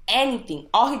say anything.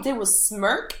 All he did was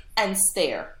smirk and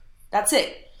stare. That's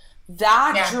it.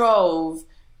 That drove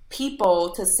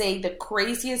people to say the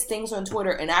craziest things on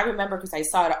Twitter. And I remember because I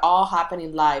saw it all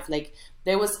happening live.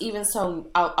 There was even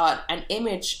an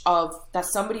image of that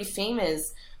somebody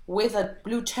famous with a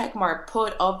blue check mark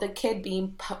put of the kid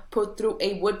being put through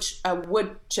a wood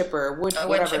chipper,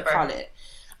 whatever you call it.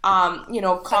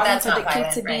 Calling for the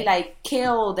kid to be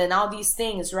killed and all these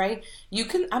things, right?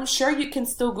 I'm sure you can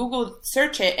still Google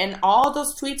search it, and all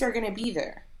those tweets are going to be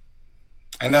there.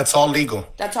 And that's all legal.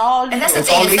 That's all legal. And that's the It's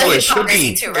thing. all It's legal. the It should be.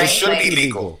 hypocrisy too, right? It should Like, be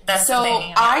legal. That's So the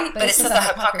thing. but it's still the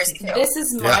hypocrisy too. This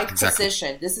is my Yeah, exactly.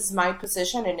 position. This is my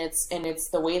position, and it's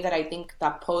the way that I think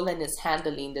that Poland is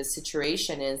handling this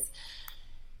situation is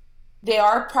they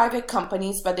are private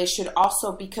companies, but they should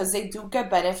also, because they do get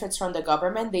benefits from the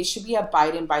government, they should be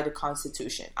abiding by the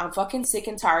Constitution. I'm fucking sick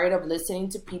and tired of listening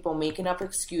to people making up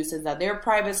excuses that they're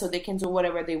private so they can do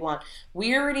whatever they want.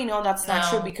 We already know that's not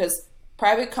true because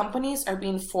private companies are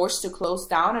being forced to close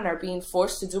down and are being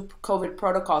forced to do COVID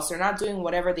protocols. They're not doing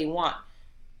whatever they want.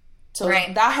 So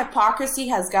that hypocrisy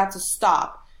has got to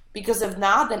stop, because if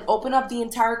not, then open up the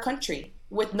entire country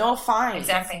with no fines.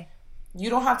 Exactly. You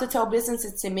don't have to tell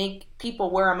businesses to make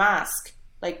people wear a mask.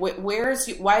 Like,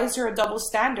 why is there a double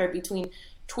standard between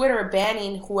Twitter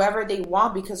banning whoever they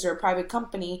want because they're a private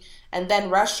company, and then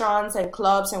restaurants and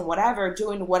clubs and whatever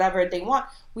doing whatever they want?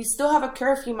 We still have a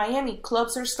curfew in Miami.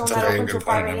 Clubs are still not open till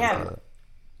 5 a.m.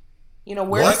 You know,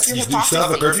 where's What? your You hypocrisy? still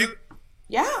have a curfew?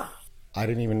 Yeah. I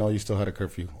didn't even know you still had a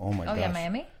curfew. Oh my gosh. Oh yeah,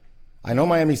 Miami. I know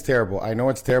Miami's terrible. I know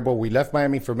it's terrible. We left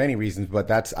Miami for many reasons, but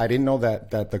I didn't know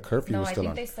that the curfew No, was I still think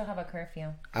on. they still have a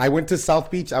curfew. I went to South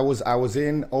Beach. I was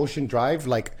in Ocean Drive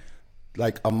like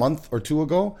a month or two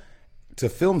ago to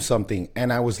film something,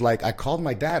 and I was like, I called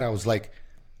my dad. I was like,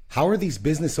 how are these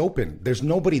business open? There's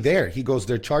nobody there. He goes,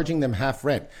 they're charging them half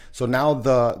rent. So now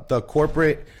the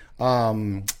corporate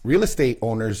real estate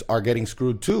owners are getting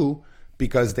screwed too,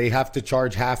 because they have to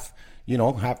charge half.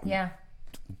 Yeah.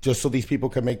 Just so these people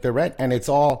can make their rent, and it's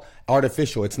all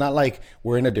artificial. It's not like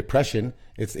we're in a depression.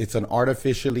 It's an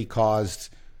artificially caused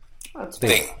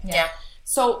thing. Yeah.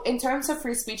 So in terms of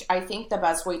free speech, I think the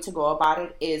best way to go about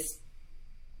it is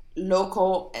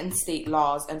local and state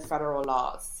laws and federal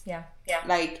laws. Yeah. Yeah.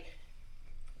 Like,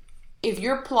 if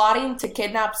you're plotting to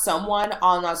kidnap someone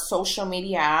on a social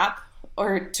media app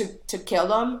or to kill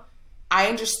them, I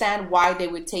understand why they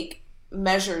would take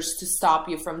measures to stop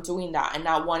you from doing that and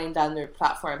not wanting that on their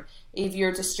platform. If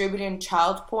you're distributing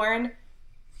child porn,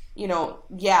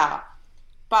 yeah.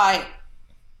 But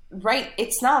right,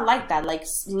 it's not like that. Like,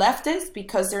 leftists,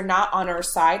 because they're not on our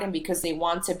side and because they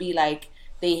want to be like,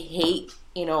 they hate,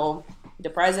 the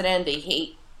president, they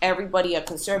hate everybody,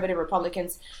 conservative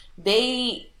Republicans,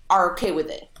 they are okay with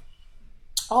it.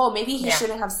 Oh, maybe he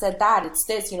shouldn't have said that. It's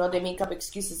this, they make up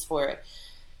excuses for it.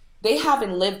 They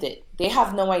haven't lived it. They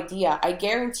have no idea. I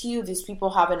guarantee you these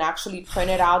people haven't actually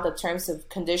printed out the terms of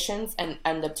conditions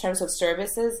and the terms of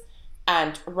services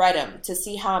and read them to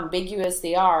see how ambiguous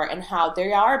they are and how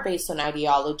they are based on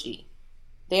ideology.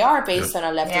 They are based on a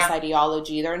leftist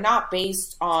ideology. They're not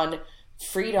based on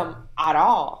freedom at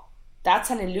all.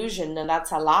 That's an illusion and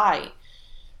that's a lie.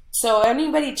 So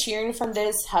anybody cheering from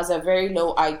this has a very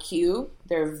low IQ.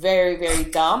 They're very, very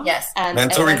dumb. Yes. And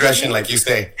Mental regression, like you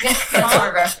say. Mental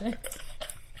regression.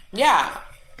 Yeah.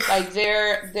 Like,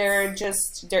 they're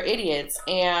idiots.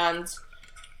 And,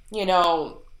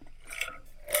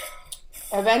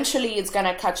 eventually it's going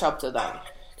to catch up to them.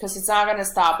 Because it's not going to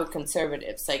stop with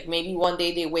conservatives. Like, maybe one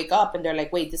day they wake up and they're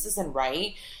like, wait, this isn't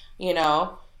right.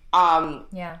 Yeah.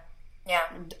 Yeah.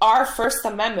 Our First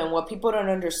Amendment, what people don't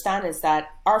understand is that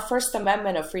our First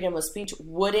Amendment of freedom of speech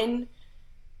wouldn't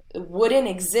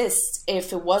exist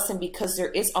if it wasn't because there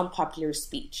is unpopular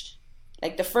speech.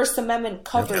 Like, the First Amendment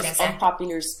covers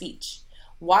unpopular speech.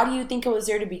 Why do you think it was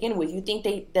there to begin with? You think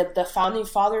the founding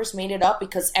fathers made it up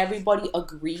because everybody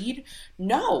agreed?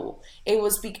 No, it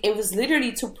was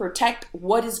literally to protect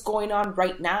what is going on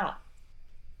right now.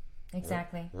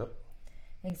 Exactly. Yep.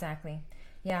 Exactly.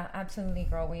 Yeah, absolutely,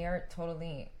 girl. We are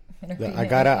totally in agreement. I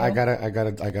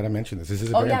gotta mention this. This is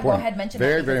very important. Go ahead, mention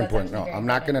very, that. Very That's important. No, actually very I'm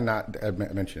not important. gonna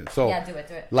not mention it. So Yeah, do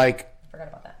it. Like, Forgot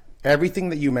about that. everything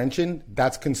that you mentioned,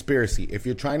 that's conspiracy. If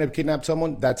you're trying to kidnap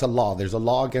someone, that's a law. There's a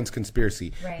law against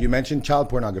conspiracy. Right. You mentioned child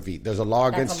pornography. There's a law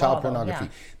against a law, child pornography.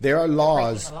 yeah. There are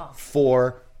laws Breaking a law.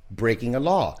 for breaking a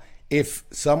law. If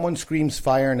someone screams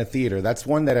fire in a theater, that's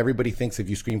one that everybody thinks if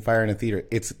you scream fire in a theater,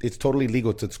 it's totally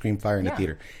legal to scream fire in a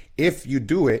theater. If you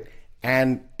do it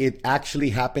and it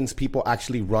actually happens, people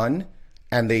actually run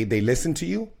and they listen to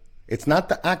you. It's not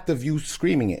the act of you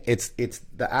screaming it. It's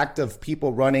the act of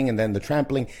people running and then the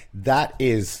trampling. That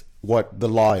is what the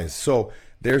law is. So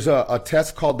there's a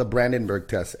test called the Brandenburg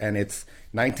test, and it's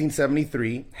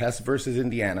 1973, Hess versus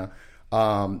Indiana.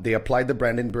 They applied the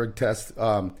Brandenburg test.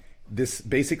 This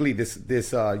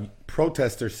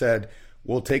protester said,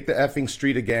 "We'll take the effing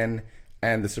street again."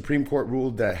 And the Supreme Court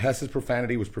ruled that Hess's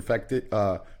profanity was protected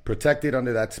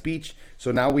under that speech.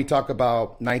 So now we talk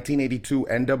about 1982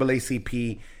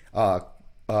 NAACP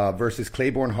versus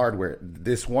Claiborne Hardware.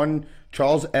 This one,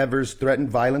 Charles Evers threatened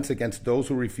violence against those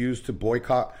who refused to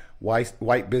boycott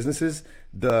white businesses.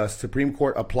 The Supreme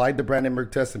Court applied the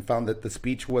Brandenburg test and found that the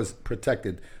speech was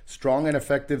protected. Strong and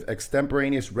effective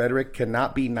extemporaneous rhetoric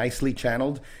cannot be nicely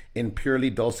channeled in purely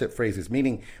dulcet phrases,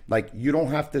 meaning like you don't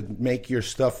have to make your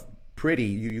stuff pretty.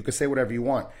 You can say whatever you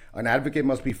want. An advocate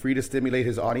must be free to stimulate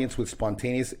his audience with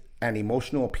spontaneous and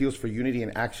emotional appeals for unity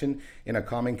and action in a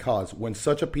common cause. When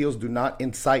such appeals do not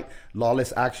incite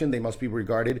lawless action, they must be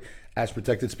regarded as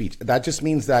protected speech. That just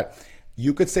means that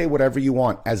you could say whatever you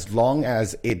want as long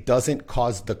as it doesn't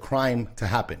cause the crime to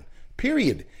happen.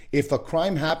 Period. If a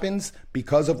crime happens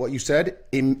because of what you said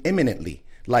imminently,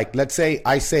 like let's say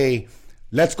I say,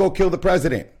 let's go kill the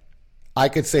president. I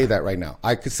could say that right now.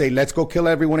 I could say, let's go kill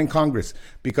everyone in Congress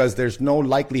because there's no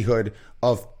likelihood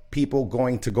of people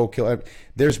going to go kill.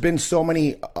 There's been so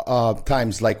many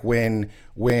times, like when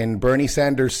Bernie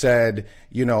Sanders said,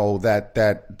 you know,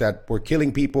 that we're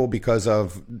killing people because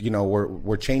of, you know,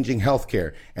 we're changing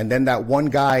healthcare, and then that one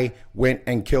guy went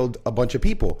and killed a bunch of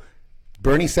people.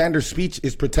 Bernie Sanders' speech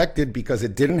is protected because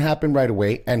it didn't happen right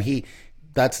away, and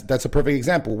that's a perfect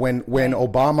example. When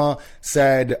Obama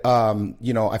said,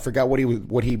 you know, I forgot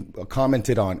what he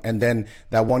commented on, and then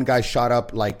that one guy shot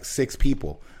up like 6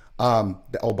 people.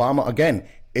 Obama, again,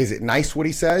 is it nice what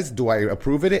he says? Do I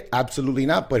approve of it? Absolutely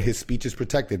not. But his speech is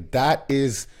protected.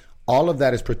 All of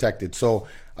that is protected. So,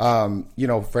 you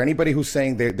know, for anybody who's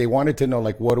saying they wanted to know,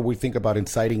 like, what do we think about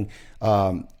inciting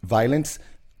violence?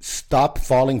 Stop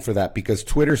falling for that, because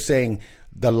Twitter's saying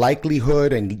the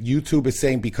likelihood, and YouTube is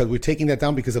saying because we're taking that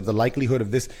down because of the likelihood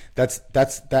of this.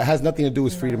 That has nothing to do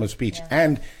with freedom of speech. Yeah.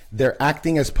 And they're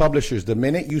acting as publishers. The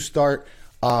minute you start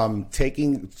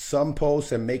taking some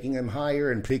posts and making them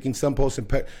higher, and taking some posts and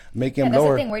making them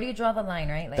lower. That's the thing. Where do you draw the line,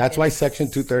 right? Like, that's why Section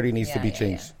 230 needs to be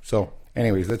changed. Yeah. So,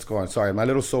 anyways, let's go on. Sorry, my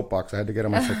little soapbox. I had to get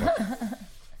on my soapbox.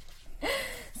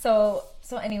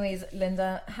 So, anyways,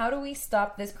 Linda, how do we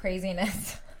stop this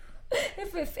craziness?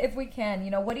 If we can, you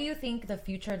know, what do you think the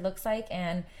future looks like?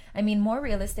 And I mean, more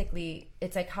realistically,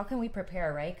 it's like, how can we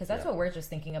prepare, right? Because that's what we're just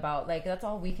thinking about. Like, that's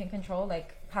all we can control.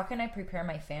 Like, how can I prepare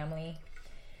my family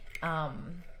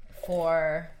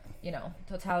for, you know,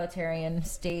 totalitarian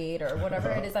state or whatever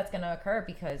it is that's going to occur?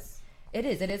 Because it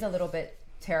is a little bit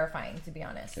terrifying, to be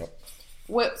honest. Yep.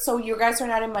 What? So you guys are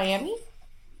not in Miami?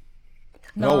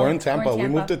 No, we're in Tampa. We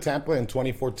moved to Tampa in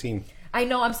 2014. I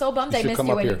know. I'm so bummed I missed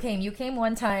you when you came. You came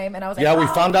one time, and I was like, yeah, we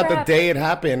found out the day it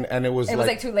happened, and it was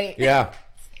like too late. Yeah.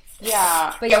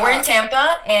 Yeah. But yeah, we're in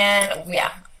Tampa, and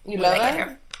yeah. You love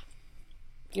it?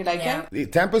 You like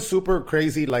it? Tampa's super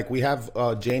crazy. Like, we have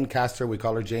Jane Castro. We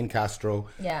call her Jane Castro.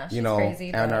 Yeah, she's you know,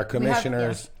 crazy. And our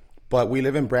commissioners. But we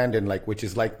live in Brandon, like, which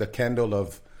is like the Kendall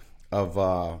of But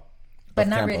not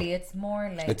Tampa. really. It's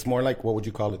more like, what would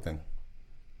you call it then?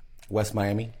 West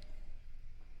Miami?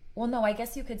 Well, no, I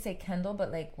guess you could say Kendall,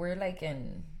 but like we're like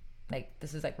in like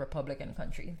this is like Republican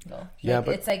country though. Like, yeah,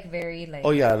 but it's like very like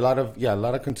a lot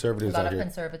of conservatives out here.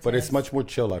 Conservatives. But it's much more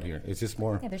chill out here. It's just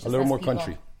more a little more people.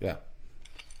 Country. Yeah.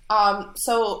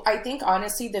 So I think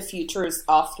honestly the future is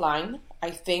offline.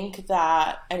 I think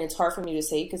that, and it's hard for me to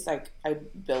say because like I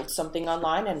built something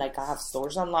online and like I have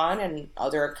stores online and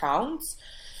other accounts.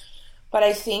 But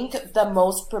I think the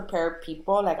most prepared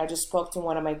people, like I just spoke to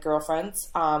one of my girlfriends.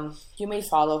 You may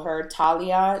follow her,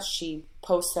 Talia. She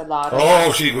posts a lot.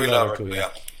 We love her. Yeah.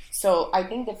 So I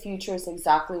think the future is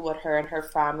exactly what her and her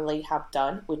family have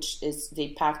done, which is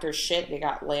they packed their shit. They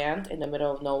got land in the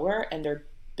middle of nowhere, and they're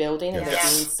building and they're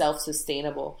being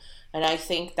self-sustainable. And I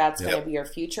think that's going to be our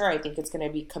future. I think it's going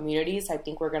to be communities. I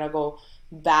think we're going to go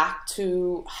back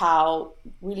to how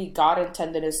really God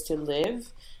intended us to live.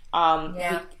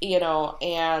 You know,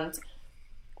 and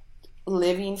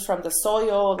living from the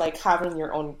soil, like having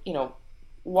your own, you know,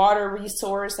 water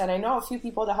resource. And I know a few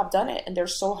people that have done it and they're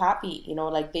so happy, you know,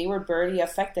 like they were barely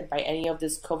affected by any of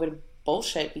this COVID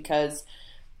bullshit because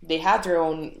they had their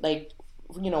own, like,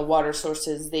 you know, water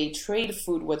sources. They trade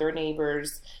food with their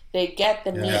neighbors. They get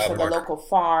the meat from the local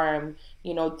farm.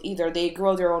 You know, either they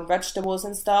grow their own vegetables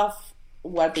and stuff,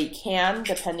 what they can,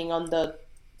 depending on the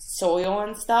soil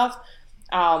and stuff.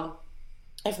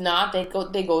 If not, they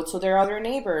go to their other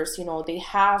neighbors. You know, they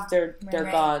have their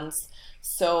guns,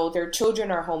 so their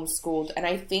children are homeschooled. And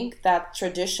I think that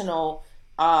traditional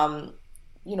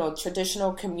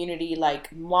community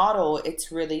like model,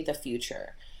 it's really the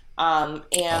future. And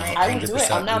I would do it.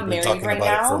 I'm not married right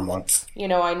now. You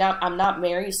know, I'm not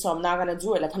married, so I'm not gonna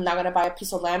do it. Like, I'm not gonna buy a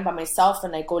piece of land by myself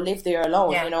and like go live there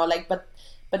alone. You know, like, but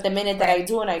the minute that I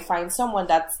do and I find someone,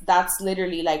 that's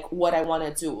literally like what I want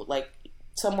to do. Like,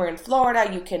 somewhere in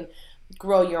Florida, you can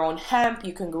grow your own hemp,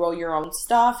 you can grow your own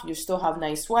stuff, you still have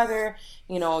nice weather.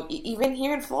 Even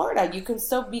here in Florida, you can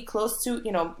still be close to,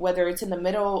 whether it's in the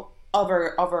middle of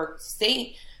our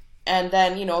state, and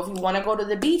then, if you want to go to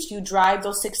the beach, you drive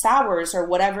those 6 hours or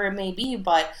whatever it may be.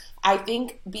 But I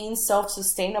think being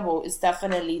self-sustainable is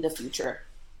definitely the future.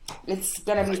 It's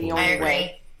going to be the only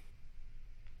way.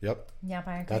 Yep. Yeah,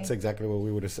 I agree. That's exactly what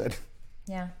we would have said.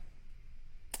 Yeah.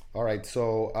 All right.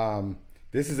 So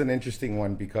this is an interesting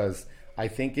one, because I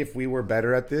think if we were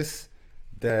better at this,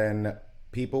 then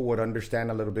people would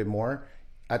understand a little bit more.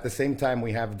 At the same time,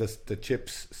 we have the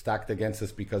chips stacked against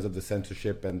us because of the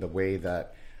censorship and the way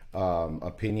that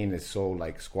opinion is so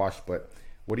squashed. But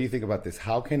what do you think about this?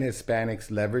 How can Hispanics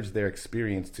leverage their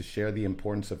experience to share the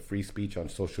importance of free speech on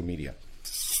social media?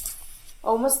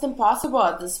 Almost impossible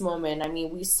at this moment. I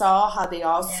mean, we saw how they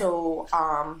also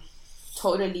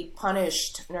totally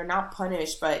punished, or not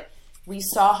punished, but we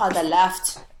saw how the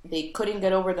left, they couldn't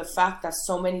get over the fact that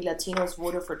so many Latinos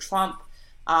voted for Trump.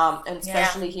 And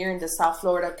especially here in the South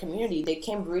Florida community, they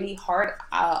came really hard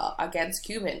against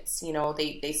Cubans.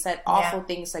 They said awful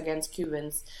things against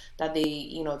Cubans, that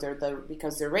they,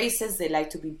 because they're racist, they like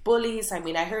to be bullies. I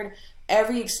mean, I heard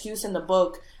every excuse in the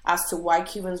book as to why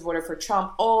Cubans voted for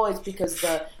Trump. Oh, it's because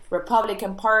the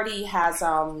Republican Party has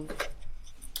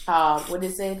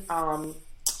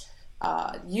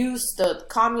used the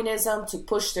communism to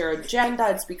push their agenda.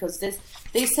 It's because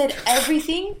they said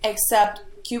everything except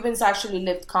Cubans actually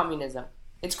lived communism.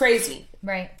 It's crazy.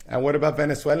 Right. And what about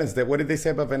Venezuelans? What did they say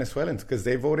about Venezuelans? Because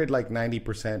they voted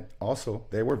 90% also.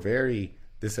 They were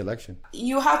this election.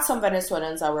 You had some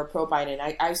Venezuelans that were pro-Biden.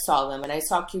 I saw them, and I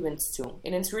saw Cubans too.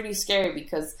 And it's really scary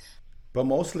because... But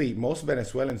most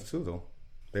Venezuelans too, though.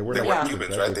 They were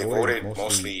Cubans, right? They voted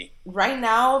mostly... Right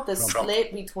now, the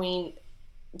split between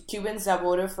Cubans that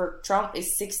voted for Trump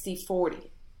is 60-40.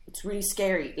 It's really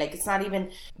scary. It's not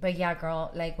even... But yeah,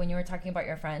 girl, when you were talking about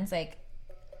your friends,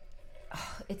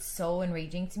 it's so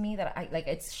enraging to me that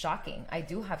it's shocking. I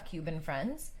do have Cuban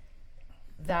friends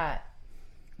that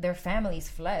their families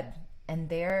fled, and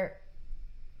they're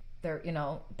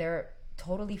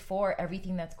totally for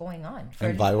everything that's going on.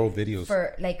 And viral videos.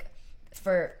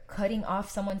 For cutting off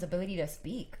someone's ability to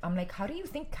speak. I'm like, how do you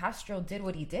think Castro did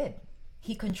what he did?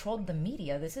 He controlled the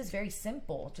media. This is very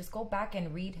simple. Just go back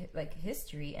and read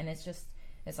history, and it's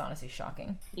honestly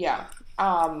shocking. Yeah.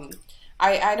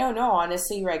 I don't know,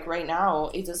 honestly. Right now,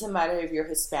 it doesn't matter if you're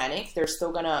Hispanic. They're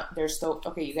still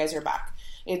okay. You guys are back.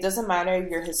 It doesn't matter if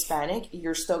you're Hispanic.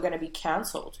 You're still gonna be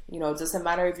canceled. It doesn't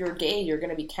matter if you're gay. You're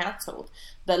gonna be canceled.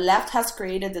 The left has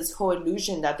created this whole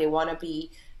illusion that they want to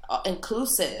be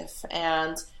inclusive,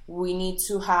 and we need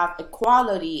to have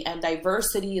equality, and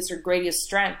diversity is their greatest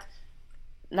strength.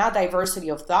 Not diversity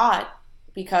of thought,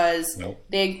 because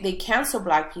they cancel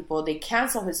Black people, they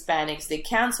cancel Hispanics, they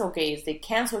cancel gays, they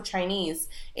cancel Chinese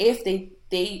if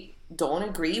they don't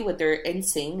agree with their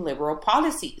insane liberal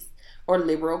policies or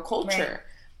liberal culture.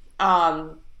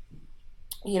 Right.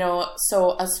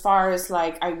 So as far as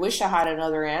I wish I had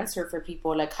another answer for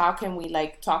people, how can we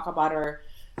talk about our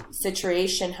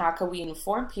situation? How can we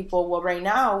inform people? Well, right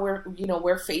now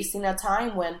we're facing a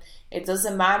time when it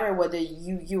doesn't matter whether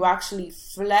you actually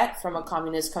fled from a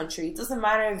communist country. It doesn't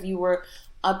matter if you were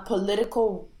a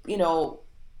political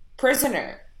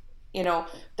prisoner. The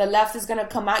left is gonna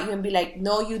come at you and be like,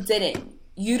 no, you didn't.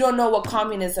 You don't know what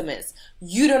communism is.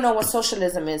 You don't know what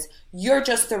socialism is. You're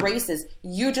just a racist.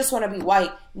 You just want to be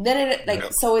white.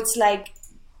 So it's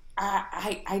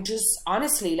I just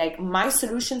honestly, my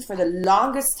solution for the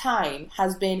longest time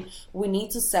has been, we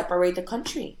need to separate the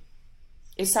country.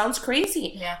 It sounds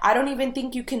crazy. Yeah. I don't even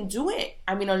think you can do it.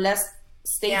 I mean, unless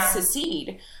states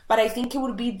secede. But I think it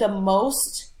would be the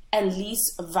most and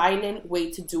least violent way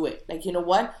to do it. You know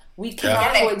what? We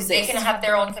cannot coexist. They can have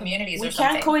their own communities or something.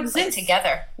 We can't coexist.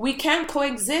 Together. We can't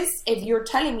coexist if you're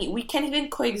telling me we can't even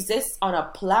coexist on a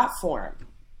platform.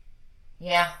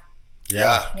 Yeah.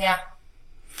 Yeah. Yeah.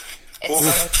 It's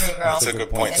so true, girl. That's a good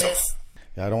point. It is.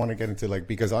 Yeah, I don't want to get into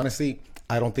because honestly,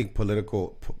 I don't think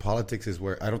politics is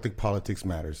where, I don't think politics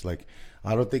matters.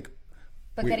 I don't think.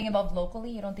 But getting involved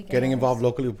locally, you don't think? Getting involved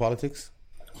locally with politics?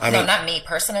 No, not me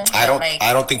personally. I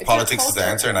don't think politics is the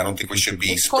answer, and I don't think we should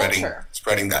be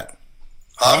spreading that.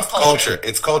 Culture.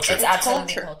 It's culture. It's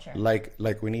absolutely culture.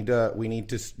 Like we need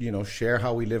to share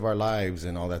how we live our lives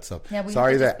and all that stuff. Yeah, we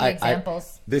Sorry that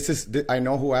examples. I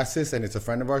know who asked this, and it's a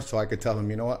friend of ours, so I could tell him,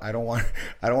 you know what, I don't want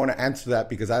to answer that,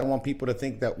 because I don't want people to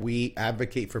think that we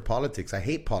advocate for politics. I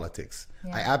hate politics.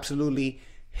 Yeah. I absolutely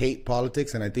hate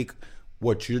politics, and I think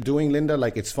what you're doing, Linda,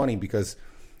 it's funny because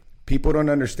people don't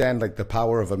understand the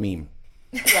power of a meme.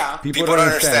 Yeah. People don't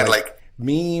understand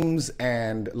memes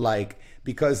and like,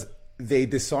 because they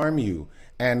disarm you,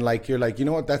 and like you're like, you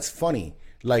know what, that's funny,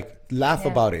 like laugh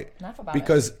about it. Laugh about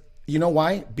because you know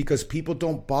why? Because people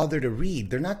don't bother to read.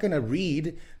 They're not gonna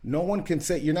read. No one can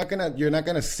say, you're not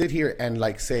gonna sit here and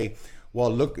like say,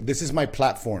 well, look, this is my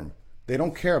platform. They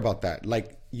don't care about that.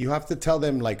 Like, you have to tell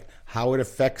them like how it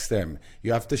affects them.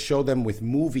 You have to show them with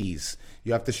movies.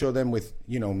 You have to show them with,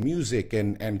 you know, music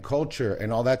and culture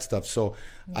and all that stuff. So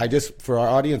I just, for our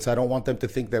audience, I don't want them to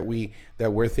think that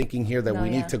we're thinking here that we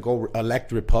need to go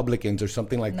elect Republicans or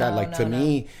something like that. Like, to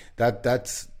me,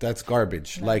 that's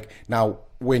garbage. Like, now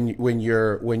when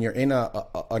you're in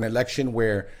an election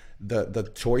where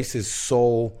the choice is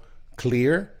so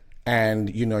clear,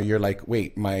 and you know, you're like,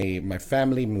 wait, my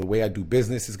family, the way I do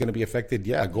business is going to be affected.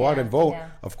 Yeah, go out and vote,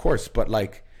 of course. But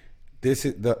like, this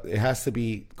is it has to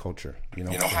be culture. You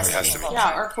know, it has to be.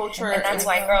 Yeah, our culture. And that's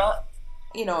why, girl.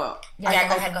 You know, Go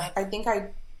ahead. I think I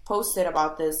posted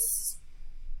about this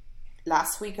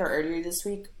last week or earlier this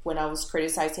week when I was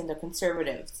criticizing the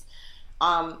conservatives,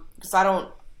 because I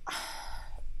don't,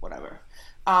 whatever.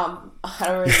 I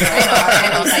don't really know. I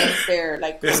don't think they're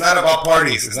like. It's not about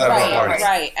parties. It's not about parties.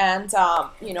 Right. And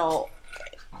you know,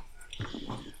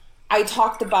 I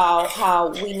talked about how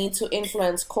we need to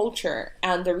influence culture,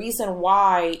 and the reason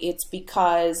why it's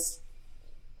because,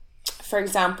 for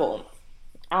example,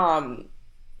 I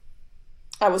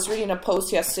was reading a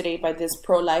post yesterday by this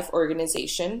pro-life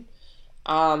organization.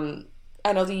 I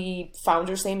know the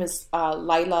founder's name is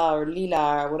Lila or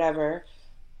Lila or whatever.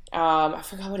 I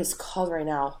forgot what it's called right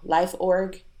now.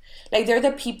 Life.org. Like, they're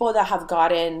the people that have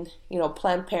gotten, you know,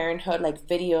 Planned Parenthood, like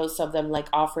videos of them like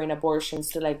offering abortions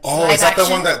to like. Oh, is that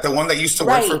the one that used to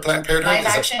work for Planned Parenthood? Live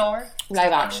Action or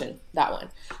Live Action, that one.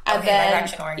 And then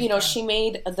you know, she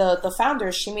made the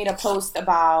founder. She made a post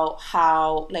about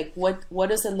how like what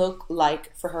does it look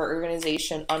like for her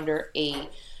organization under a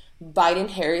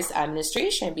Biden-Harris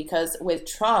administration, because with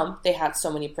Trump they had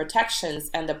so many protections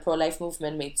and the pro-life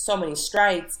movement made so many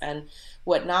strides and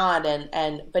whatnot,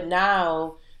 but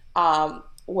now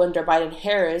under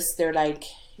Biden-Harris they're like,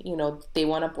 you know, they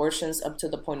want abortions up to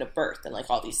the point of birth and like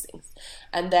all these things.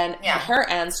 And then her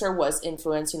answer was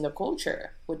influencing the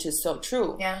culture, which is so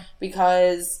true. Yeah.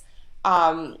 Because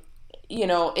you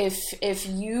know, if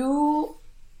you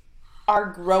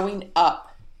are growing up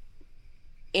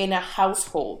in a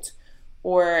household,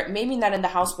 or maybe not in the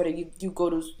house, but you go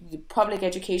to public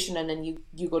education and then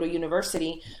you go to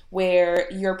university where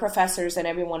your professors and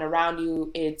everyone around you,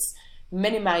 it's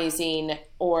minimizing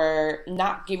or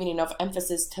not giving enough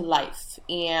emphasis to life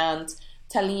and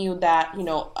telling you that, you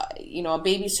know, a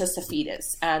baby's just a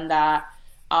fetus, and that,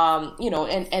 you know,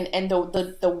 and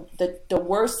the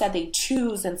words that they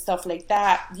choose and stuff like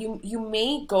that, you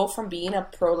may go from being a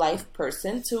pro-life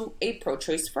person to a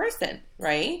pro-choice person,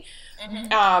 right?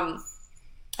 Mm-hmm.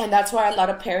 And that's why a lot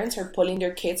of parents are pulling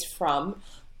their kids from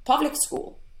public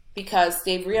school, because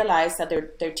they've realized that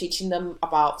they're teaching them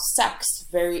about sex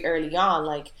very early on,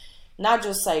 like not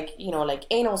just like, you know, like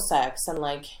anal sex and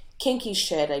like kinky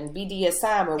shit and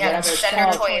BDSM or whatever it's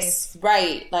called. Choice.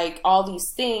 Right, like all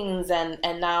these things, and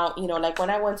now, you know, like when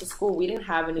I went to school, we didn't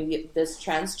have any of this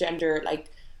transgender, like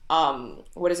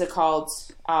what is it called,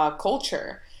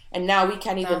 culture, and now we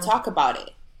can't even talk about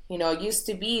it. You know, it used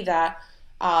to be that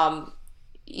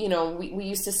you know, we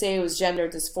used to say it was gender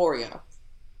dysphoria.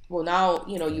 Well, now,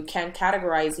 you know, you can't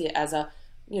categorize it as a,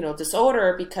 you know,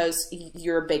 disorder because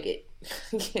you're a bigot.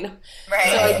 You know, right.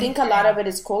 So I think a lot of it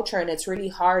is culture, and it's really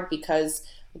hard because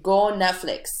go on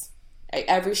Netflix,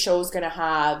 every show is gonna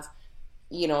have,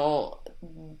 you know,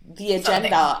 the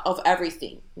agenda of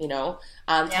everything. You know,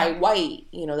 anti-white.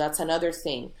 You know, that's another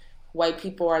thing. White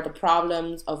people are the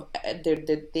problems of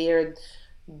they're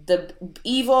the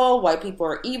evil. White people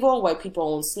are evil. White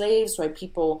people own slaves. White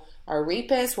people are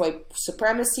rapists. White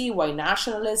supremacy. White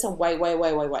nationalism.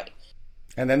 White.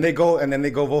 And then they go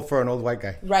vote for an old white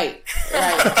guy. Right.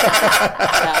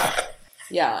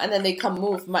 Yeah. And then they come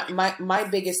move. My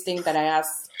biggest thing that I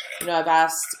asked, you know, I've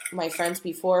asked my friends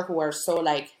before who are so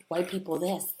like, white people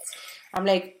this. I'm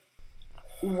like,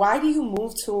 why do you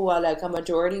move to like a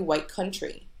majority white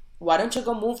country? Why don't you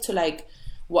go move to like,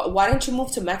 why don't you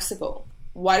move to Mexico?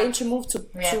 Why didn't you move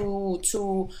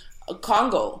to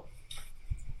Congo?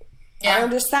 Yeah. I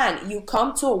understand. You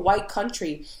come to a white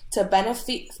country to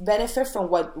benefit from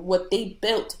what they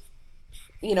built.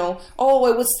 You know, oh,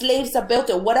 it was slaves that built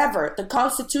it. Whatever. The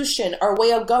Constitution, our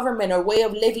way of government, our way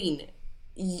of living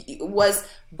was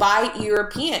by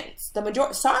Europeans. The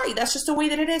majority. Sorry, that's just the way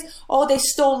that it is. Oh, they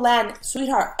stole land.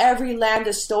 Sweetheart, every land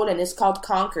is stolen. It's called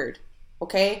conquered.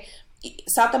 Okay?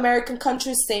 South American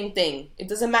countries, same thing. It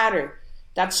doesn't matter.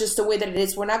 That's just the way that it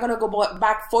is. We're not going to go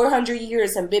back 400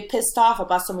 years and be pissed off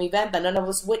about some event that none of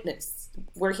us witnessed.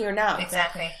 We're here now.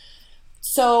 Exactly.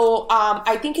 So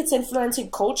I think it's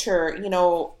influencing culture. You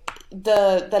know,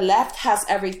 the left has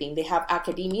everything. They have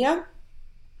academia.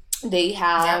 They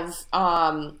have,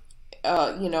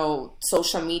 you know,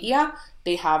 social media.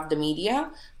 They have the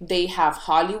media. They have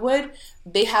Hollywood.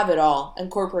 They have it all,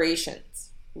 and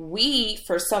corporations. We,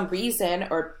 for some reason,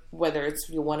 or whether it's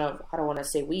I don't want to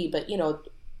say we, but, you know,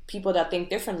 people that think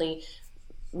differently,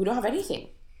 we don't have anything.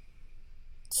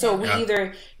 So we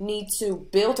either need to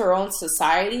build our own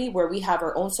society where we have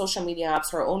our own social media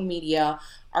apps, our own media,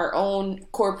 our own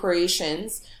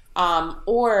corporations,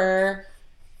 or,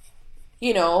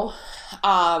 you know,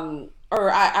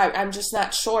 or I'm just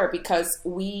not sure, because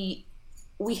we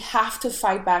have to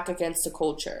fight back against the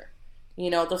culture. You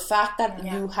know, the fact that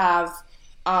you have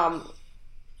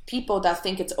people that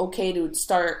think it's okay to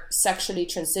start sexually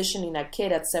transitioning a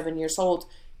kid at 7 years old,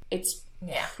 it's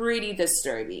pretty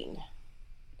disturbing.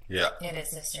 Yeah, it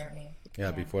is disturbing.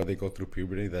 Yeah, before they go through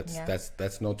puberty,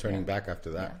 that's no turning back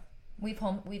after that.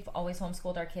 Yeah. We've always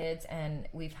homeschooled our kids, and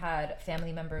we've had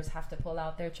family members have to pull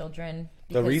out their children.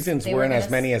 The reasons weren't as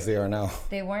many as they are now.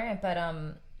 They weren't, but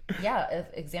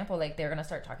example, like they're gonna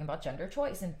start talking about gender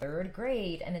choice in 3rd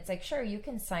grade, and it's like, sure, you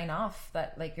can sign off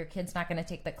that like your kid's not gonna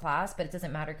take the class, but it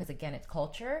doesn't matter, because again, it's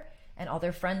culture, and all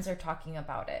their friends are talking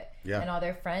about it, and all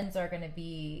their friends are gonna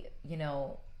be, you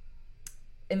know,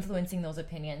 influencing those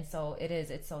opinions. So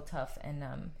it's so tough, and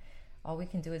all we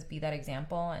can do is be that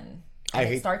example, and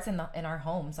it starts in our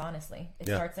homes. Honestly, it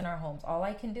starts in our homes. All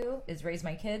I can do is raise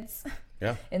my kids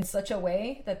in such a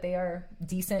way that they are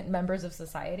decent members of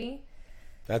society.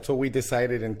 That's what we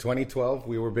decided in 2012.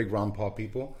 We were big Ron Paul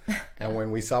people, and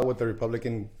when we saw what the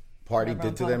Republican Party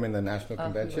did to them in the national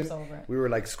convention, we were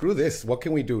like, screw this. What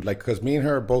can we do? Like, because me and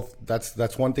her are both,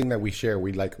 that's one thing that we share.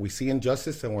 We see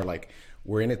injustice, and we're like,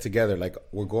 we're in it together. Like,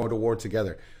 we're going to war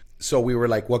together. So we were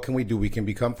like, what can we do? We can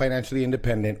become financially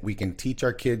independent. We can teach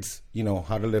our kids, you know,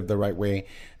 how to live the right way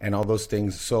and all those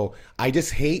things. So I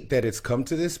just hate that it's come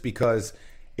to this, because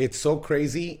it's so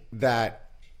crazy that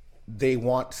they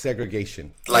want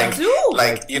segregation. Like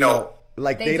you know,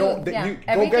 like they don't. everything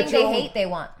go get your they own, hate, they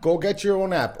want. Go get your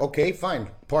own app. Okay, fine.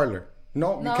 Parlor.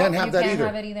 No, you can't have that either.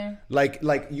 Have it either.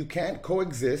 Like you can't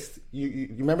coexist. You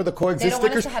remember the coexist They don't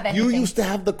want us stickers? to have You anything. used to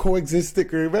have the coexist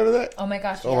sticker. Remember that? Oh my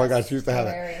gosh! Oh my yes. gosh! You used to have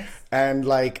Hilarious. that. And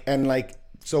like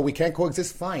so we can't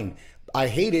coexist. Fine. I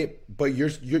hate it, but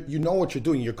you know what you're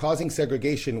doing. You're causing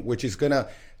segregation, which is gonna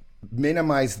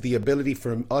minimize the ability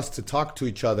for us to talk to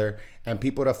each other and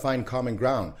people to find common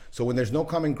ground. So when there's no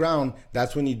common ground,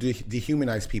 that's when you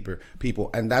dehumanize people,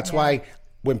 and that's why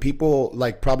when people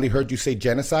like probably heard you say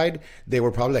genocide, they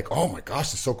were probably like, "Oh my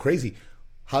gosh, it's so crazy."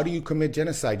 How do you commit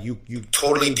genocide? You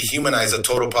totally dehumanize a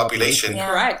total population. Yeah.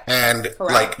 Correct. And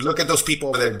like, look at those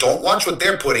people that don't watch what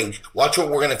they're putting. Watch what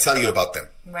we're going to tell you about them.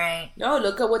 Right. No,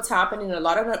 look at what's happening. A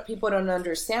lot of people don't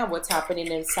understand what's happening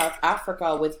in South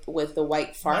Africa with the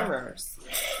white farmers.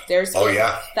 There's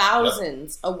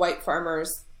thousands of white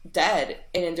farmers dead,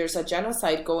 and there's a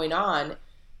genocide going on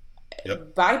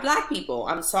by black people.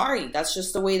 I'm sorry. That's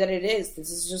just the way that it is. This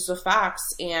is just the facts.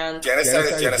 And Genocide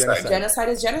is genocide. Genocide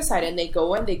is genocide. And they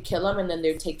go and they kill them, and then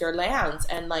they take their lands.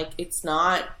 And like, it's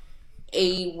not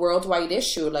a worldwide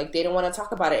issue. Like, they don't want to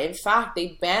talk about it. In fact,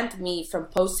 they banned me from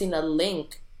posting a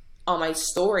link on my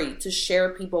story to share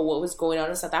people what was going on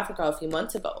in South Africa a few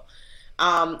months ago.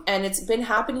 And it's been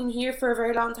happening here for a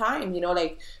very long time. You know,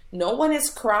 like, no one is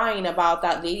crying about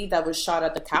that lady that was shot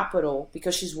at the Capitol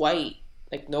because she's white.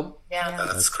 Like, no. Yeah.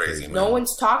 That's crazy, man. No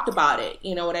one's talked about it.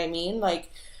 You know what I mean?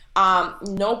 Like,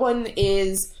 no one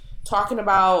is talking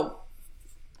about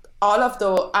all of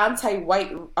the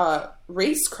anti-white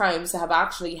race crimes that have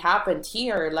actually happened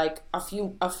here. Like a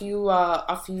few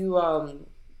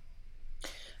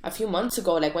months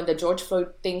ago, like when the George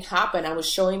Floyd thing happened, I was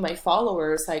showing my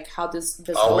followers like how this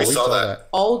we saw that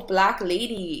old black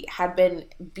lady had been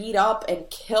beat up and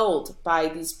killed by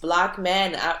these black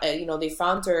men. You know, they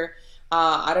found her.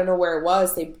 I don't know where it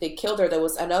was. They killed her. There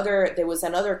was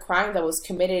another crime that was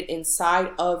committed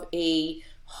inside of a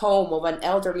home, of an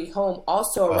elderly home,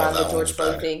 also around the George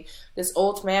Floyd thing. This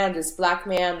old man, this black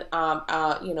man,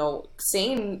 you know,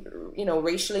 saying, you know,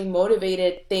 racially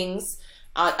motivated things,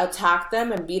 attacked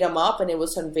them and beat them up, and it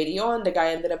was on video, and the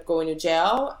guy ended up going to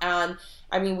jail. And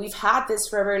I mean, we've had this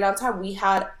for a very long time. We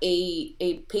had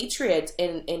a patriot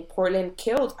in Portland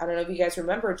killed. I don't know if you guys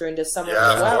remember during the summer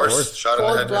as well. Of course.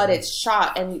 Cold-blooded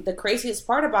shot. And the craziest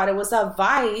part about it was that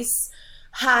Vice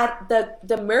had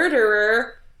the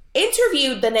murderer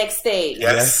interviewed the next day.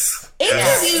 Yes.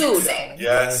 Interviewed.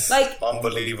 Yes. Like,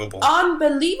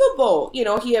 unbelievable. You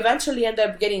know, he eventually ended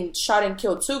up getting shot and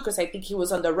killed too, because I think he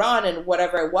was on the run and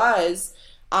whatever it was.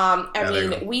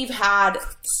 We've had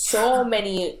so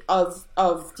many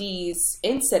of these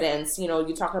incidents. You know,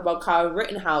 you talk about Kyle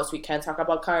Rittenhouse. We can't talk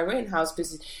about Kyle Rittenhouse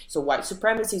because it's a white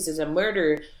supremacist, it's a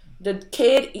murder. The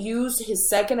kid used his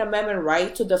Second Amendment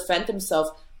right to defend himself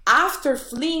after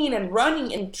fleeing and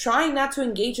running and trying not to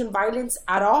engage in violence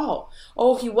at all.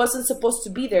 Oh, he wasn't supposed to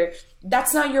be there.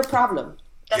 That's not your problem.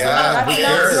 That's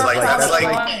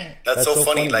so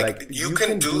funny. Like, you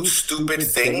can do stupid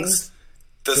things.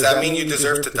 Does that mean you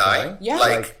deserve to die? Yeah.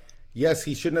 Like, yes,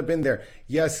 he shouldn't have been there.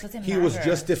 Yes, he was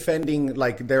just defending,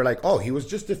 like, they're like, oh, he was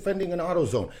just defending an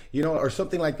AutoZone, you know, or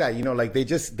something like that. You know, like,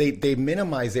 they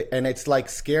minimize it. And it's, like,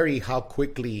 scary how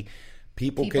quickly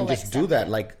people can just do that.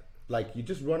 Like, you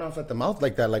just run off at the mouth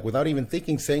like that, like, without even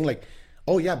thinking, saying, like,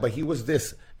 oh, yeah, but he was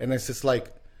this. And it's just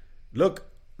like, look,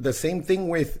 the same thing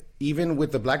with, even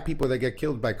with the black people that get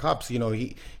killed by cops, you know,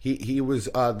 he was,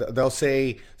 they'll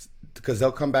say, because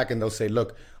they'll come back and they'll say,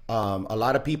 look, a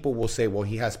lot of people will say, well,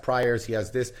 he has priors, he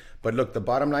has this. But look, the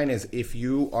bottom line is, if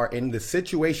you are in the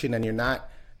situation and you're not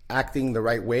acting the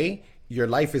right way, your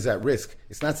life is at risk.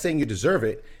 It's not saying you deserve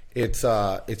it. It's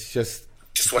just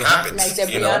what happens. Like the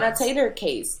Breonna Taylor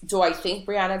case. Do I think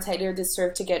Breonna Taylor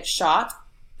deserved to get shot?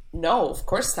 No, of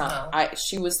course not. No.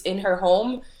 She was in her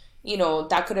home. You know,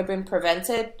 that could have been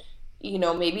prevented. You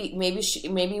know, maybe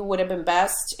it would have been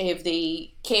best if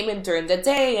they came in during the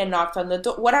day and knocked on the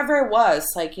door, whatever it was.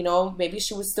 Like, you know, maybe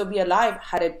she would still be alive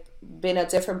had it been a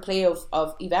different play of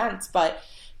events. But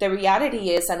the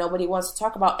reality is that nobody wants to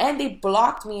talk about. And they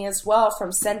blocked me as well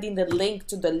from sending the link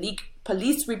to the leaked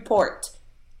police report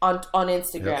on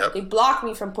Instagram. Yep. They blocked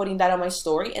me from putting that on my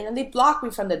story, and then they blocked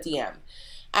me from the DM.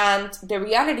 And the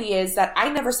reality is that I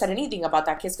never said anything about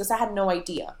that case because I had no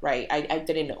idea, right? I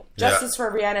didn't know. Justice for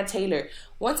Breonna Taylor.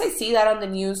 Once I see that on the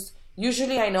news,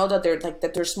 usually I know that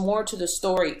there's more to the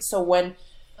story. So when,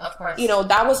 of course, you know,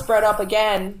 that was brought up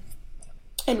again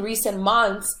in recent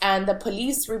months, and the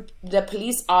police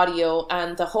audio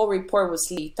and the whole report was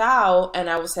leaked out, and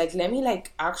I was like, let me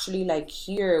actually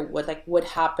hear what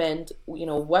happened. You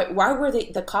know, why were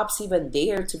the cops even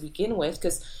there to begin with?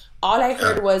 Because all I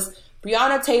heard was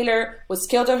Breonna Taylor was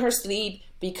killed in her sleep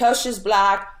because she's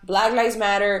black, Black Lives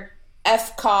Matter,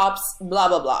 F cops, blah,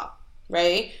 blah, blah,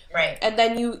 right? Right. And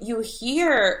then you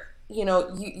hear, you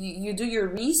know, you do your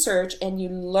research and you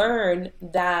learn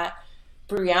that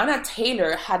Breonna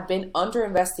Taylor had been under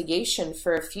investigation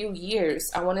for a few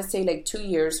years. I want to say 2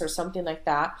 years or something like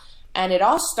that. And it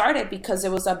all started because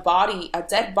there was a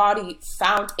dead body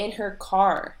found in her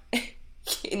car.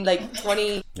 In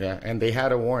 20. Yeah, and they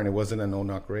had a warrant. It wasn't a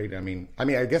no-knock raid. I mean,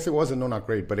 I guess it was a no-knock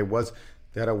raid, but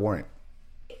they had a warrant.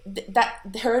 That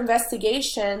her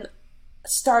investigation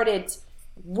started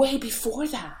way before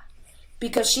that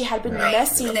because she had been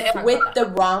messing with the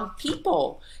wrong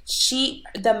people.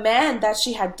 The man that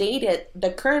she had dated,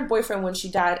 the current boyfriend when she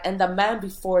died, and the man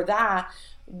before that,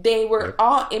 they were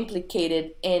all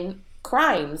implicated in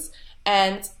crimes.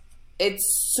 And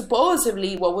it's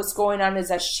supposedly what was going on is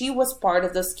that she was part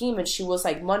of the scheme and she was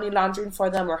money laundering for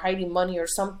them or hiding money or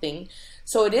something.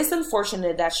 So it is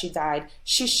unfortunate that she died.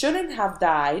 She shouldn't have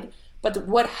died. But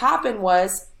what happened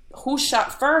was, who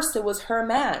shot first? It was her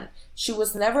man. She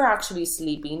was never actually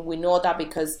sleeping. We know that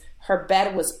because her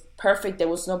bed was perfect. There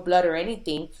was no blood or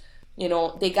anything. You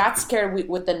know, they got scared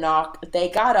with the knock. They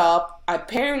got up.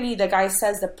 Apparently, the guy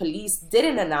says the police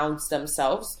didn't announce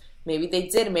themselves. Maybe they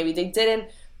did, maybe they didn't.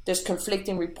 There's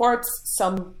conflicting reports.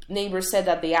 Some neighbors said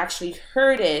that they actually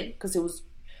heard it because it was,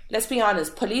 let's be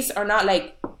honest, police are not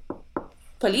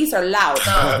police are loud.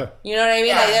 You know what I mean?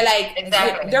 Yeah,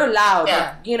 exactly. They're loud,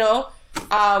 yeah. You know?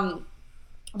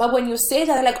 But when you say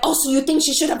that, they're oh, so you think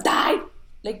she should have died?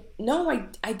 No,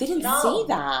 I didn't say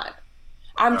that.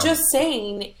 I'm just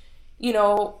saying, you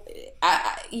know,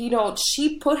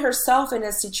 she put herself in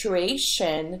a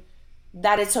situation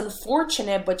that it's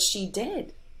unfortunate, but she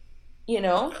did. You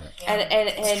know,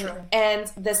 and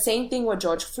the same thing with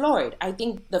George Floyd. I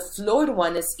think the Floyd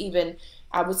one is even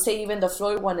a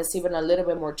little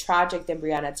bit more tragic than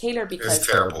Breonna Taylor because it's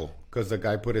terrible. Because the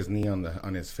guy put his knee on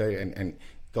his face, and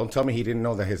don't tell me he didn't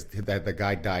know that the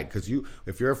guy died. Because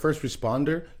if you're a first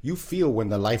responder, you feel when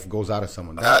the life goes out of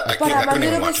someone. But I'm a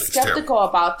little bit skeptical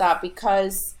about that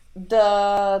because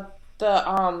the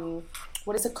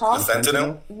what is it called? The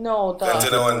fentanyl? No, the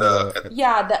Fentanyl and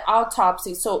the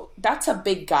autopsy. So that's a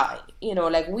big guy. You know,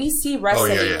 like we see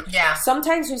wrestling. Yeah.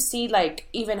 Sometimes we see like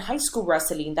even high school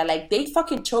wrestling that like they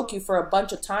fucking choke you for a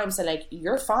bunch of times and like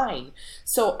you're fine.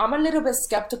 So I'm a little bit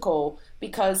skeptical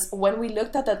because when we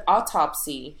looked at the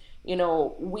autopsy, you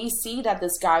know, we see that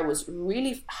this guy was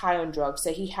really high on drugs,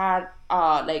 that he had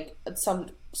like some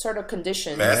sort of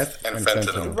condition. meth and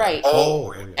fentanyl. Right.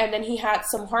 Oh, And then he had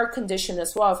some heart condition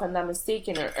as well, if I'm not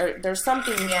mistaken, or there's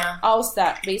something Yeah. else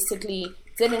that basically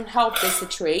didn't help the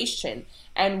situation.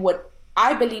 And what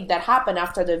I believe that happened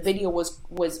after the video was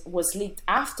leaked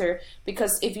after,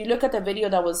 because if you look at the video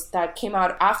that came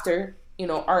out after, you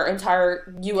know, our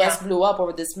entire US blew up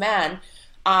over this man,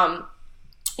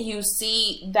 you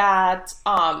see that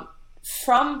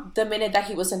from the minute that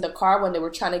he was in the car when they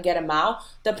were trying to get him out,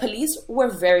 the police were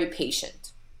very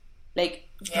patient. Like,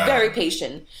 very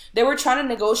patient. They were trying to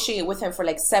negotiate with him for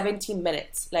like 17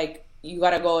 minutes. Like, you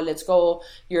gotta go, let's go,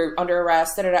 you're under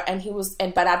arrest, da, da, da. And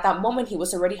but at that moment, he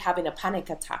was already having a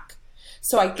panic attack.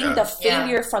 So I think the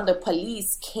failure from the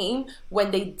police came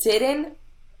when they didn't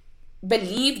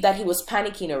believe that he was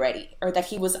panicking already, or that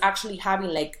he was actually having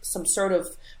like some sort of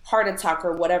heart attack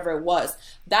or whatever it was.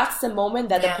 That's the moment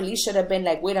that the police should have been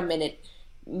like, wait a minute,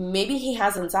 maybe he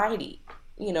has anxiety,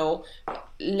 you know,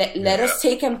 let us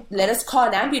take him, let us call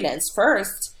an ambulance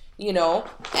first, you know,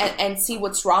 and see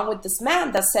what's wrong with this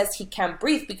man that says he can't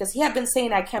breathe, because he had been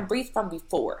saying I can't breathe from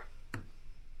before,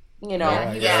 you know.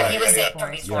 He was sick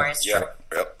from before. It's true.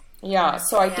 Yeah,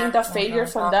 so I think the failure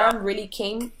from them really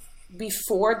came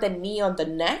before the knee on the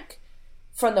neck,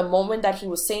 from the moment that he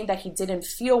was saying that he didn't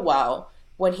feel well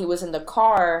when he was in the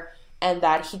car and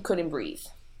that he couldn't breathe.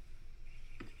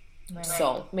 Right.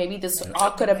 So maybe this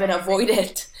all could have been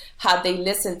avoided had they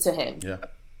listened to him.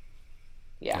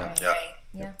 Yeah,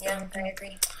 I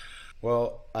agree.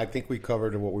 Well, I think we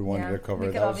covered what we wanted to cover.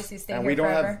 We could obviously stay and here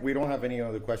forever. we don't have any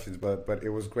other questions, but it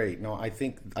was great. No,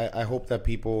 I hope that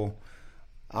people.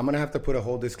 I'm gonna have to put a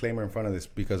whole disclaimer in front of this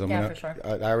because for sure.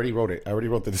 I already wrote it. I already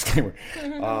wrote the disclaimer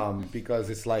because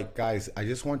it's like, guys, I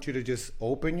just want you to just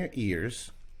open your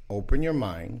ears, open your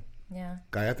mind. Yeah.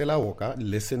 Cállate la boca.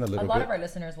 Listen a little bit. A lot of our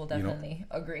listeners will definitely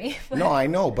agree. No, I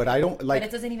know, but I don't like. But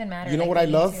it doesn't even matter. You know like, what I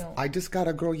love? to... I just got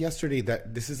a girl yesterday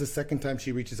that this is the second time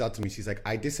she reaches out to me. She's like,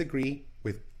 I disagree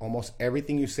with almost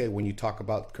everything you say when you talk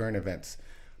about current events,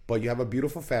 but you have a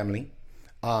beautiful family.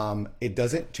 It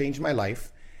doesn't change my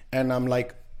life, and I'm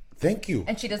like, thank you.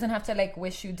 And she doesn't have to like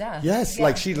wish you death. Yes,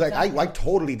 like she's exactly. like, I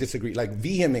totally disagree, like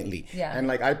vehemently. Yeah. And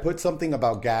like I put something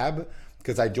about Gab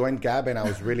because I joined Gab and I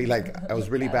was really like, I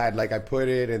was really bad. Like I put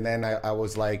it and then I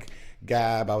was like,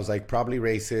 Gab, I was like, probably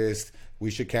racist. We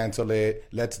should cancel it.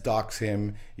 Let's dox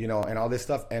him, you know, and all this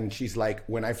stuff. And she's like,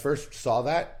 when I first saw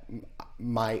that,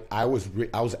 I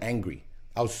was angry.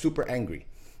 I was super angry.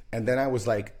 And then I was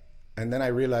like, and then I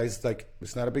realized like,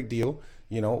 it's not a big deal,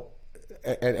 you know,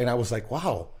 and I was like,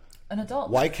 wow. An adult.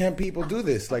 Why can't people do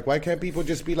this? Like, why can't people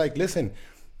just be like, listen,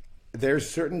 there's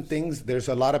certain things. There's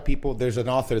a lot of people. There's an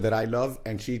author that I love,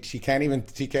 and she can't even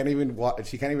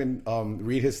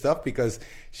read his stuff because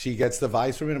she gets the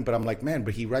vibes from him. But I'm like, man,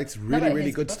 but he writes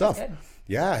really good stuff. Good.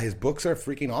 Yeah, his books are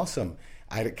freaking awesome.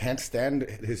 I can't stand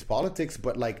his politics,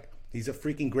 but like, he's a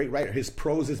freaking great writer. His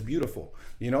prose is beautiful.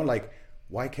 You know, like,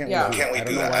 why can't we? I don't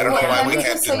know why we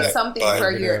can't do that. Something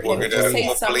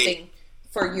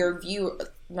for your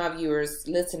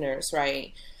listeners,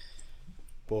 right?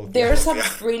 Both. There's a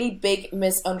really big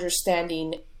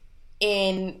misunderstanding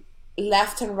in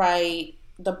left and right,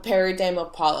 the paradigm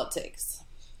of politics.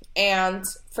 And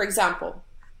for example,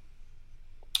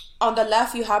 on the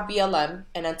left you have BLM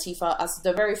and Antifa as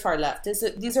the very far left.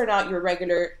 These are not your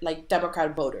regular like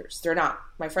Democrat voters. They're not.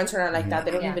 My friends are not like that.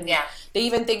 They don't they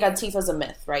even think Antifa's a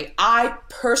myth, right? I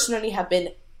personally have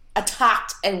been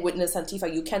attacked and witnessed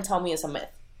Antifa. You can't tell me it's a myth.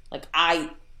 Like I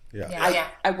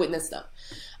witnessed them.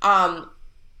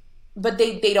 But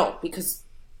they don't, because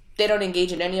they don't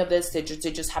engage in any of this. They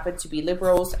just happen to be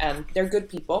liberals and they're good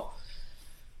people.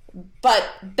 But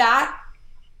that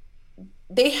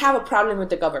they have a problem with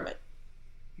the government.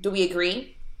 Do we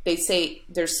agree? They say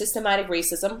there's systematic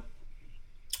racism.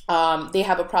 They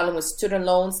have a problem with student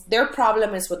loans. Their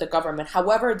problem is with the government.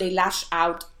 However, they lash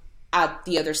out at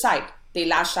the other side. They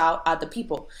lash out at the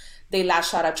people. They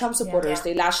lash out at Trump supporters.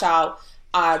 They lash out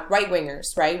at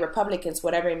right-wingers, right? Republicans,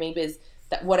 whatever it may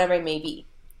be.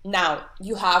 Now,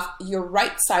 you have your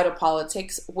right side of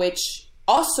politics, which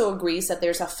also agrees that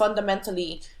there's a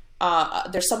fundamentally,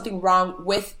 there's something wrong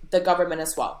with the government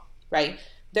as well, right?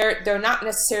 they're not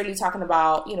necessarily talking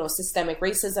about, you know, systemic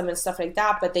racism and stuff like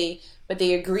that, but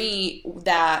they agree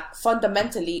that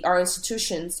fundamentally our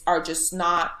institutions are just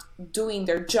not doing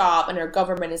their job and our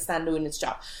government is not doing its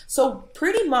job. So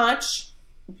pretty much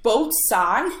both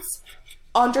sides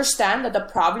understand that the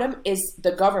problem is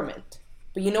the government.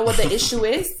 But you know what the issue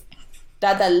is?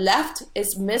 That the left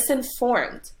is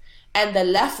misinformed and the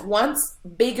left wants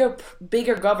bigger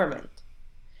government.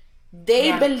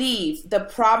 They believe the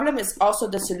problem is also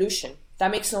the solution. That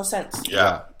makes no sense.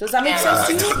 Yeah. Does that make sense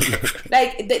to you?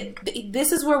 Like,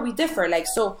 this is where we differ. Like,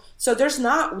 so there's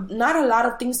not a lot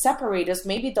of things separate us.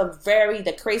 Maybe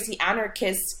the crazy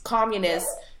anarchist communist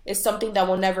is something that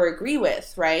we'll never agree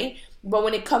with, right? But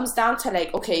when it comes down to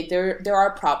like, okay, there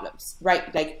are problems,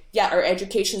 right? Like, yeah, our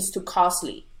education's too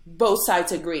costly. Both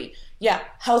sides agree. Yeah,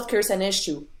 healthcare is an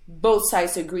issue. Both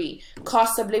sides agree.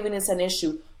 Cost of living is an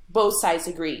issue. Both sides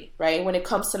agree, right? When it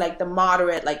comes to like the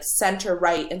moderate, like center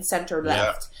right and center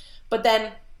left. Yeah. But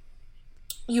then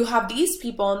you have these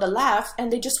people on the left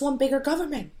and they just want bigger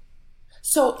government.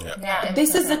 So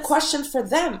this is the question for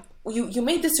them. You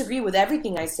may disagree with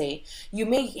everything I say. You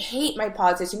may hate my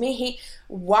politics. You may hate.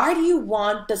 Why do you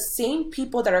want the same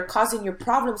people that are causing your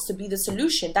problems to be the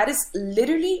solution? That is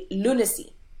literally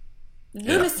lunacy.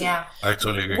 Lunacy. Yeah, I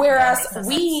totally agree. Whereas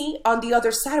we, on the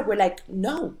other side, we're like,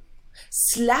 no.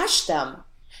 Slash them,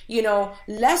 you know,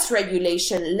 less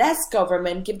regulation, less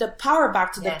government, give the power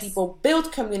back to the people,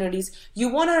 build communities. You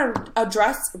want to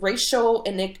address racial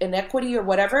inequity or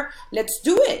whatever, let's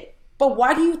do it. But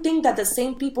why do you think that the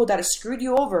same people that have screwed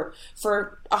you over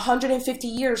for 150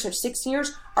 years or 60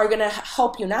 years are going to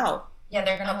help you now? Yeah,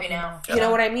 they're going to help you now. You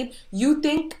know what I mean? You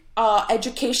think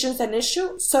education's an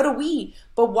issue? So do we.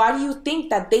 But why do you think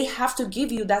that they have to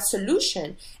give you that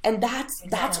solution? And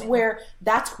that's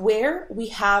where we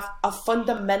have a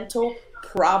fundamental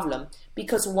problem,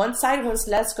 because one side wants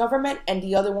less government and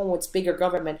the other one wants bigger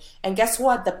government. And guess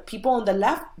what? The people on the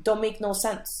left don't make no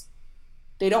sense.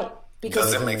 They don't.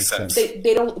 Because doesn't make sense.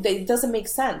 It doesn't make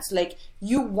sense. Like,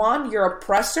 you want your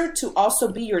oppressor to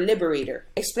also be your liberator.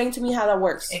 Explain to me how that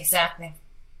works. Exactly.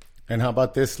 And how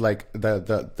about this? Like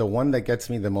the one that gets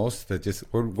me the most, that just,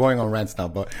 we're going on rants now,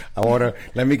 but I want to,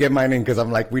 let me get mine in, because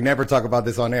I'm like, we never talk about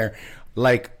this on air.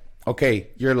 Like, okay,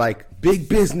 you're like, big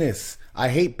business. I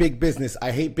hate big business. I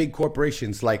hate big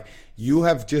corporations. Like, you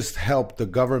have just helped the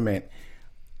government.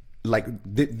 Like,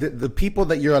 the people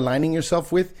that you're aligning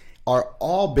yourself with are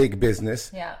all big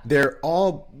business. Yeah. They're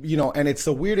all, you know, and it's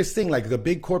the weirdest thing. Like, the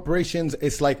big corporations,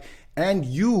 it's like, and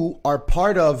you are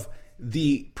part of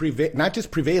the not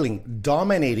just prevailing,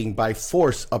 dominating by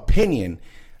force opinion.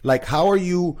 Like, how are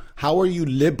you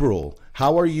liberal?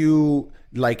 How are you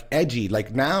like edgy?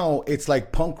 Like, now it's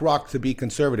like punk rock to be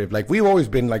conservative. Like, we've always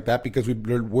been like that because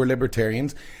we're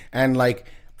libertarians. And like,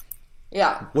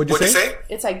 yeah, what'd you say?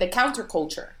 It's like the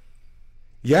counterculture.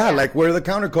 Yeah, like, we're the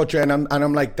counterculture, and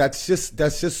I'm like, that's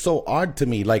just so odd to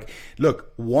me. Like,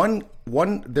 look, one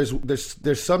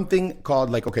there's something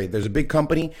called, like, okay, there's a big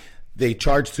company. They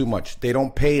charge too much. They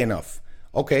don't pay enough.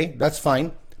 Okay, that's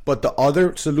fine. But the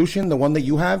other solution, the one that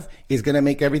you have, is going to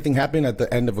make everything happen at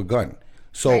the end of a gun.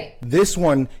 So this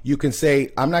one, you can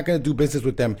say, I'm not going to do business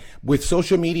with them. With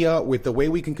social media, with the way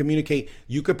we can communicate,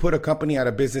 you could put a company out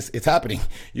of business. It's happening.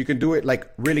 You can do it like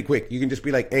really quick. You can just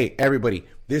be like, hey, everybody,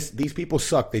 these people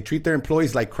suck. They treat their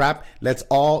employees like crap. Let's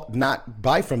all not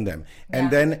buy from them.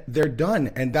 And then they're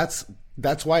done. And that's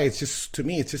why it's just, to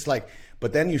me, it's just like,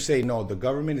 but then you say, no, the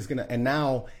government is going to, and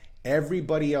now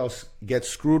everybody else gets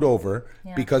screwed over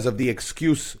because of the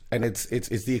excuse. And it's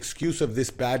the excuse of this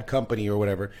bad company or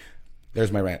whatever. There's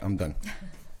my rant. I'm done.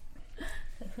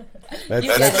 Let's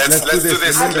do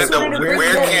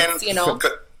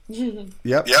this.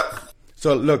 Yep.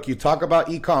 So look, you talk about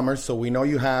e-commerce. So we know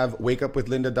you have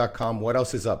wakeupwithlinda.com. What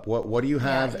else is up? What do you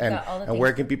have? And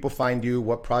where can people find you?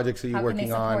 What projects are you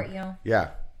working on? Yeah.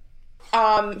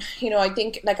 I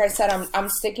think, like I said, I'm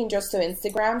sticking just to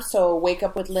Instagram. So Wake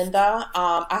Up with Linda.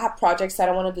 I have projects that I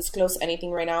don't want to disclose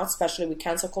anything right now, especially with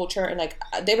cancel culture. And like,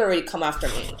 they've already come after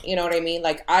me. You know what I mean?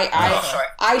 Like,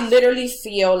 I literally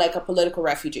feel like a political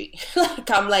refugee.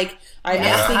 Like, I'm like,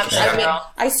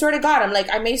 I swear to God, I'm like,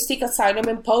 I may seek asylum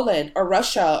in Poland or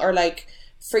Russia or like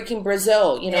freaking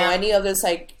Brazil, any of this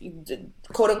like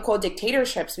quote unquote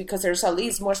dictatorships, because there's at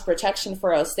least more protection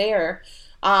for us there.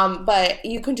 But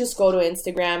you can just go to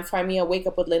Instagram, find me at Wake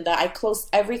Up with Linda. I closed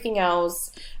everything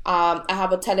else. I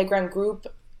have a Telegram group,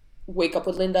 Wake Up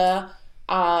with Linda.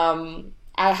 I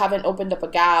haven't opened up a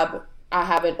Gab. I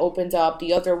haven't opened up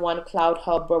the other one, Cloud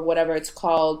Hub or whatever it's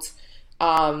called.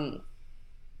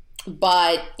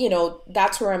 But, you know,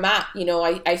 that's where I'm at. You know,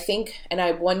 I think, and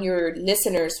I want your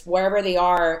listeners, wherever they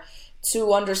are,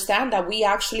 to understand that we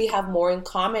actually have more in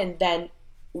common than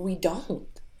we don't.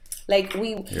 Like,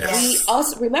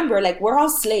 remember, like, we're all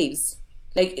slaves.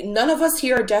 Like, none of us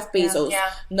here are Jeff Bezos.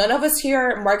 Yeah. None of us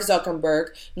here are Mark Zuckerberg.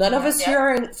 None of us here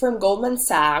are from Goldman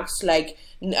Sachs. Like,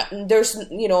 there's,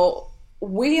 you know,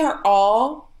 we are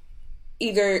all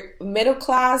either middle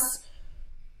class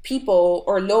people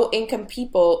or low income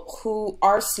people who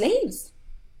are slaves.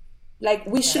 Like,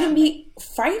 we shouldn't be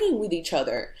fighting with each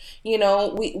other. You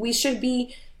know, we should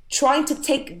be trying to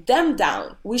take them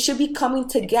down. We should be coming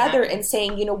together and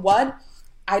saying, you know what?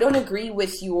 I don't agree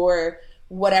with your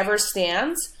whatever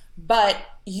stance, but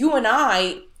you and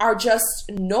I are just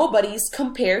nobodies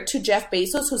compared to Jeff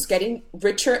Bezos, who's getting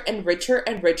richer and richer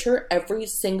and richer every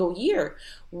single year.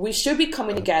 We should be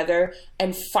coming together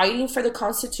and fighting for the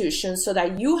Constitution so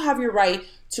that you have your right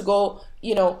to go,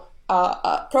 you know,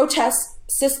 protest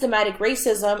systematic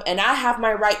racism, and I have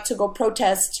my right to go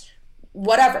protest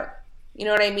whatever. You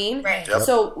know what I mean? Right. Yep.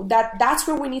 So that's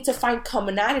where we need to find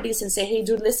commonalities and say, hey,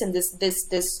 dude, listen,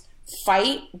 this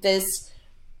fight, this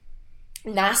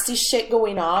nasty shit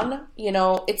going on, you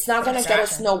know, it's not going to get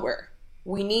us nowhere.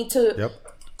 We need to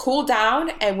cool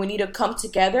down, and we need to come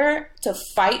together to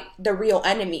fight the real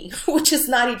enemy, which is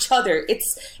not each other.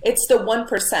 It's the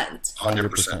 1%.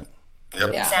 100%.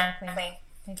 Yep. Yeah.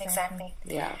 Exactly.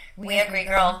 Yeah. We agree,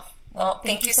 girl. Well,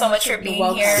 thank you so much for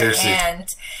being here. Seriously.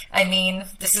 And I mean,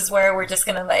 this is where we're just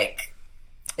gonna like,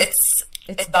 it's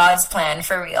God's plan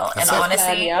for real. That's and it.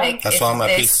 honestly, like, that's why I'm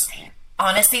at peace.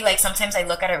 Honestly, like, sometimes I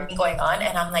look at everything going on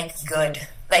and I'm like, good.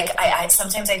 Like, I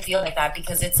sometimes I feel like that,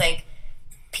 because it's like,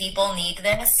 people need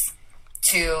this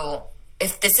to,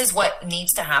 if this is what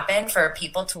needs to happen for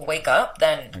people to wake up,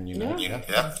 then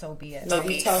so be it. Love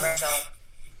you, tough.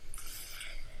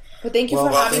 But thank you for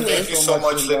having me. Thank you so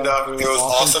much, Linda. It was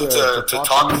awesome to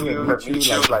talk to you and meet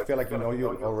you. I feel like we know you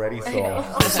already, so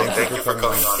thank you for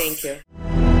coming on. Thank you.